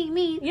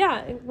 me.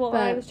 Yeah, well,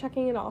 I was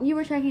checking it off. You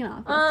were checking it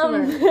off. I'm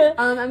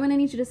going to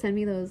need you to send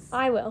me those.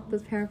 I will.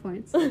 Those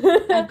PowerPoints.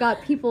 I've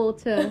got people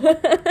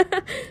to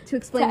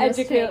explain to this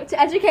educate. To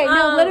educate.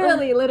 No,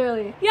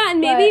 literally. Yeah,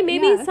 and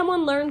maybe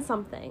someone learned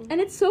something.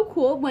 And it's so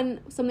cool when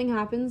something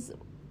happens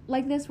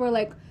like this where,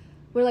 like,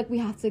 we're like, we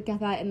have to get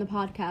that in the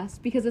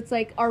podcast because it's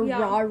like our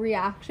raw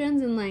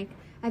reactions, and like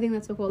I think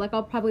that's so cool. Like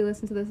I'll probably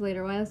listen to this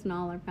later. Well, I listen to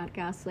all our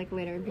podcasts like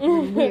later because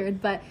I'm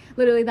weird, but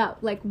literally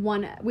that like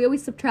we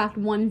always subtract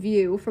one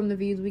view from the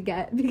views we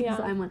get because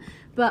I'm one.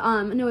 But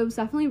no, it was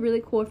definitely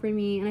really cool for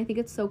me, and I think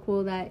it's so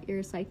cool that you're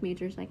a psych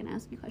major, so I can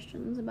ask you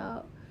questions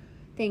about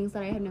things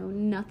that I had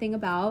known nothing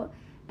about.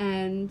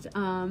 And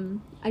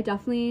I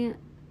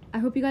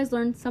hope you guys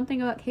learned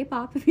something about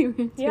K-pop if you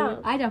were into it.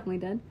 I definitely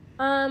did.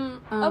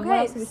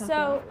 Okay,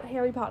 so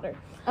Harry Potter.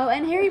 Oh,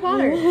 and Harry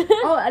Potter.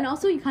 Oh, and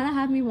also you kind of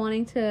had me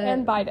wanting to...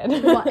 And Biden.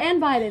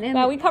 And Biden. And,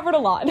 yeah, we covered a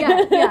lot.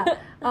 Yeah.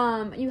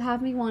 You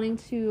have me wanting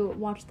to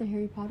watch the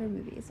Harry Potter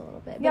movies a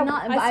little bit. But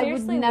I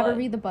would never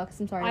read the books.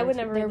 I'm sorry. I would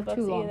never read the books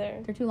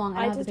either. They're too long.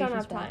 I just don't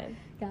have time.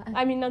 Yeah.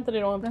 I mean, not that I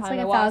don't have time.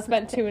 Like I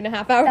spent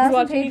 2.5 hours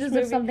watching each movie. Pages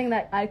of something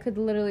that I could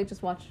literally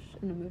just watch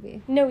in a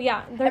movie. No,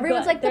 yeah.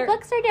 Everyone's like, the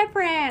books are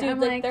different. Dude, I'm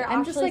like,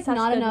 I'm just like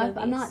not enough.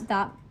 Movies. I'm not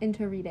that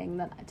into reading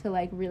that to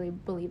like really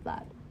believe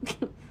that.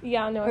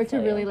 Yeah, no. Or to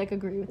really like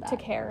agree with that. To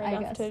care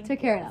enough to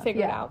care enough.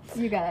 Figure it out.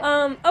 You get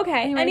it.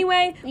 Okay.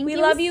 Anyway, we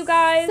love you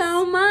guys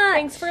so much.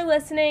 Thanks for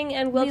listening,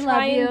 and we'll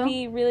try and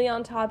be really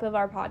on top of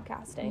our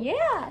podcasting.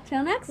 Yeah.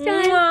 Till next time.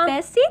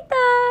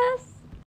 Besitos.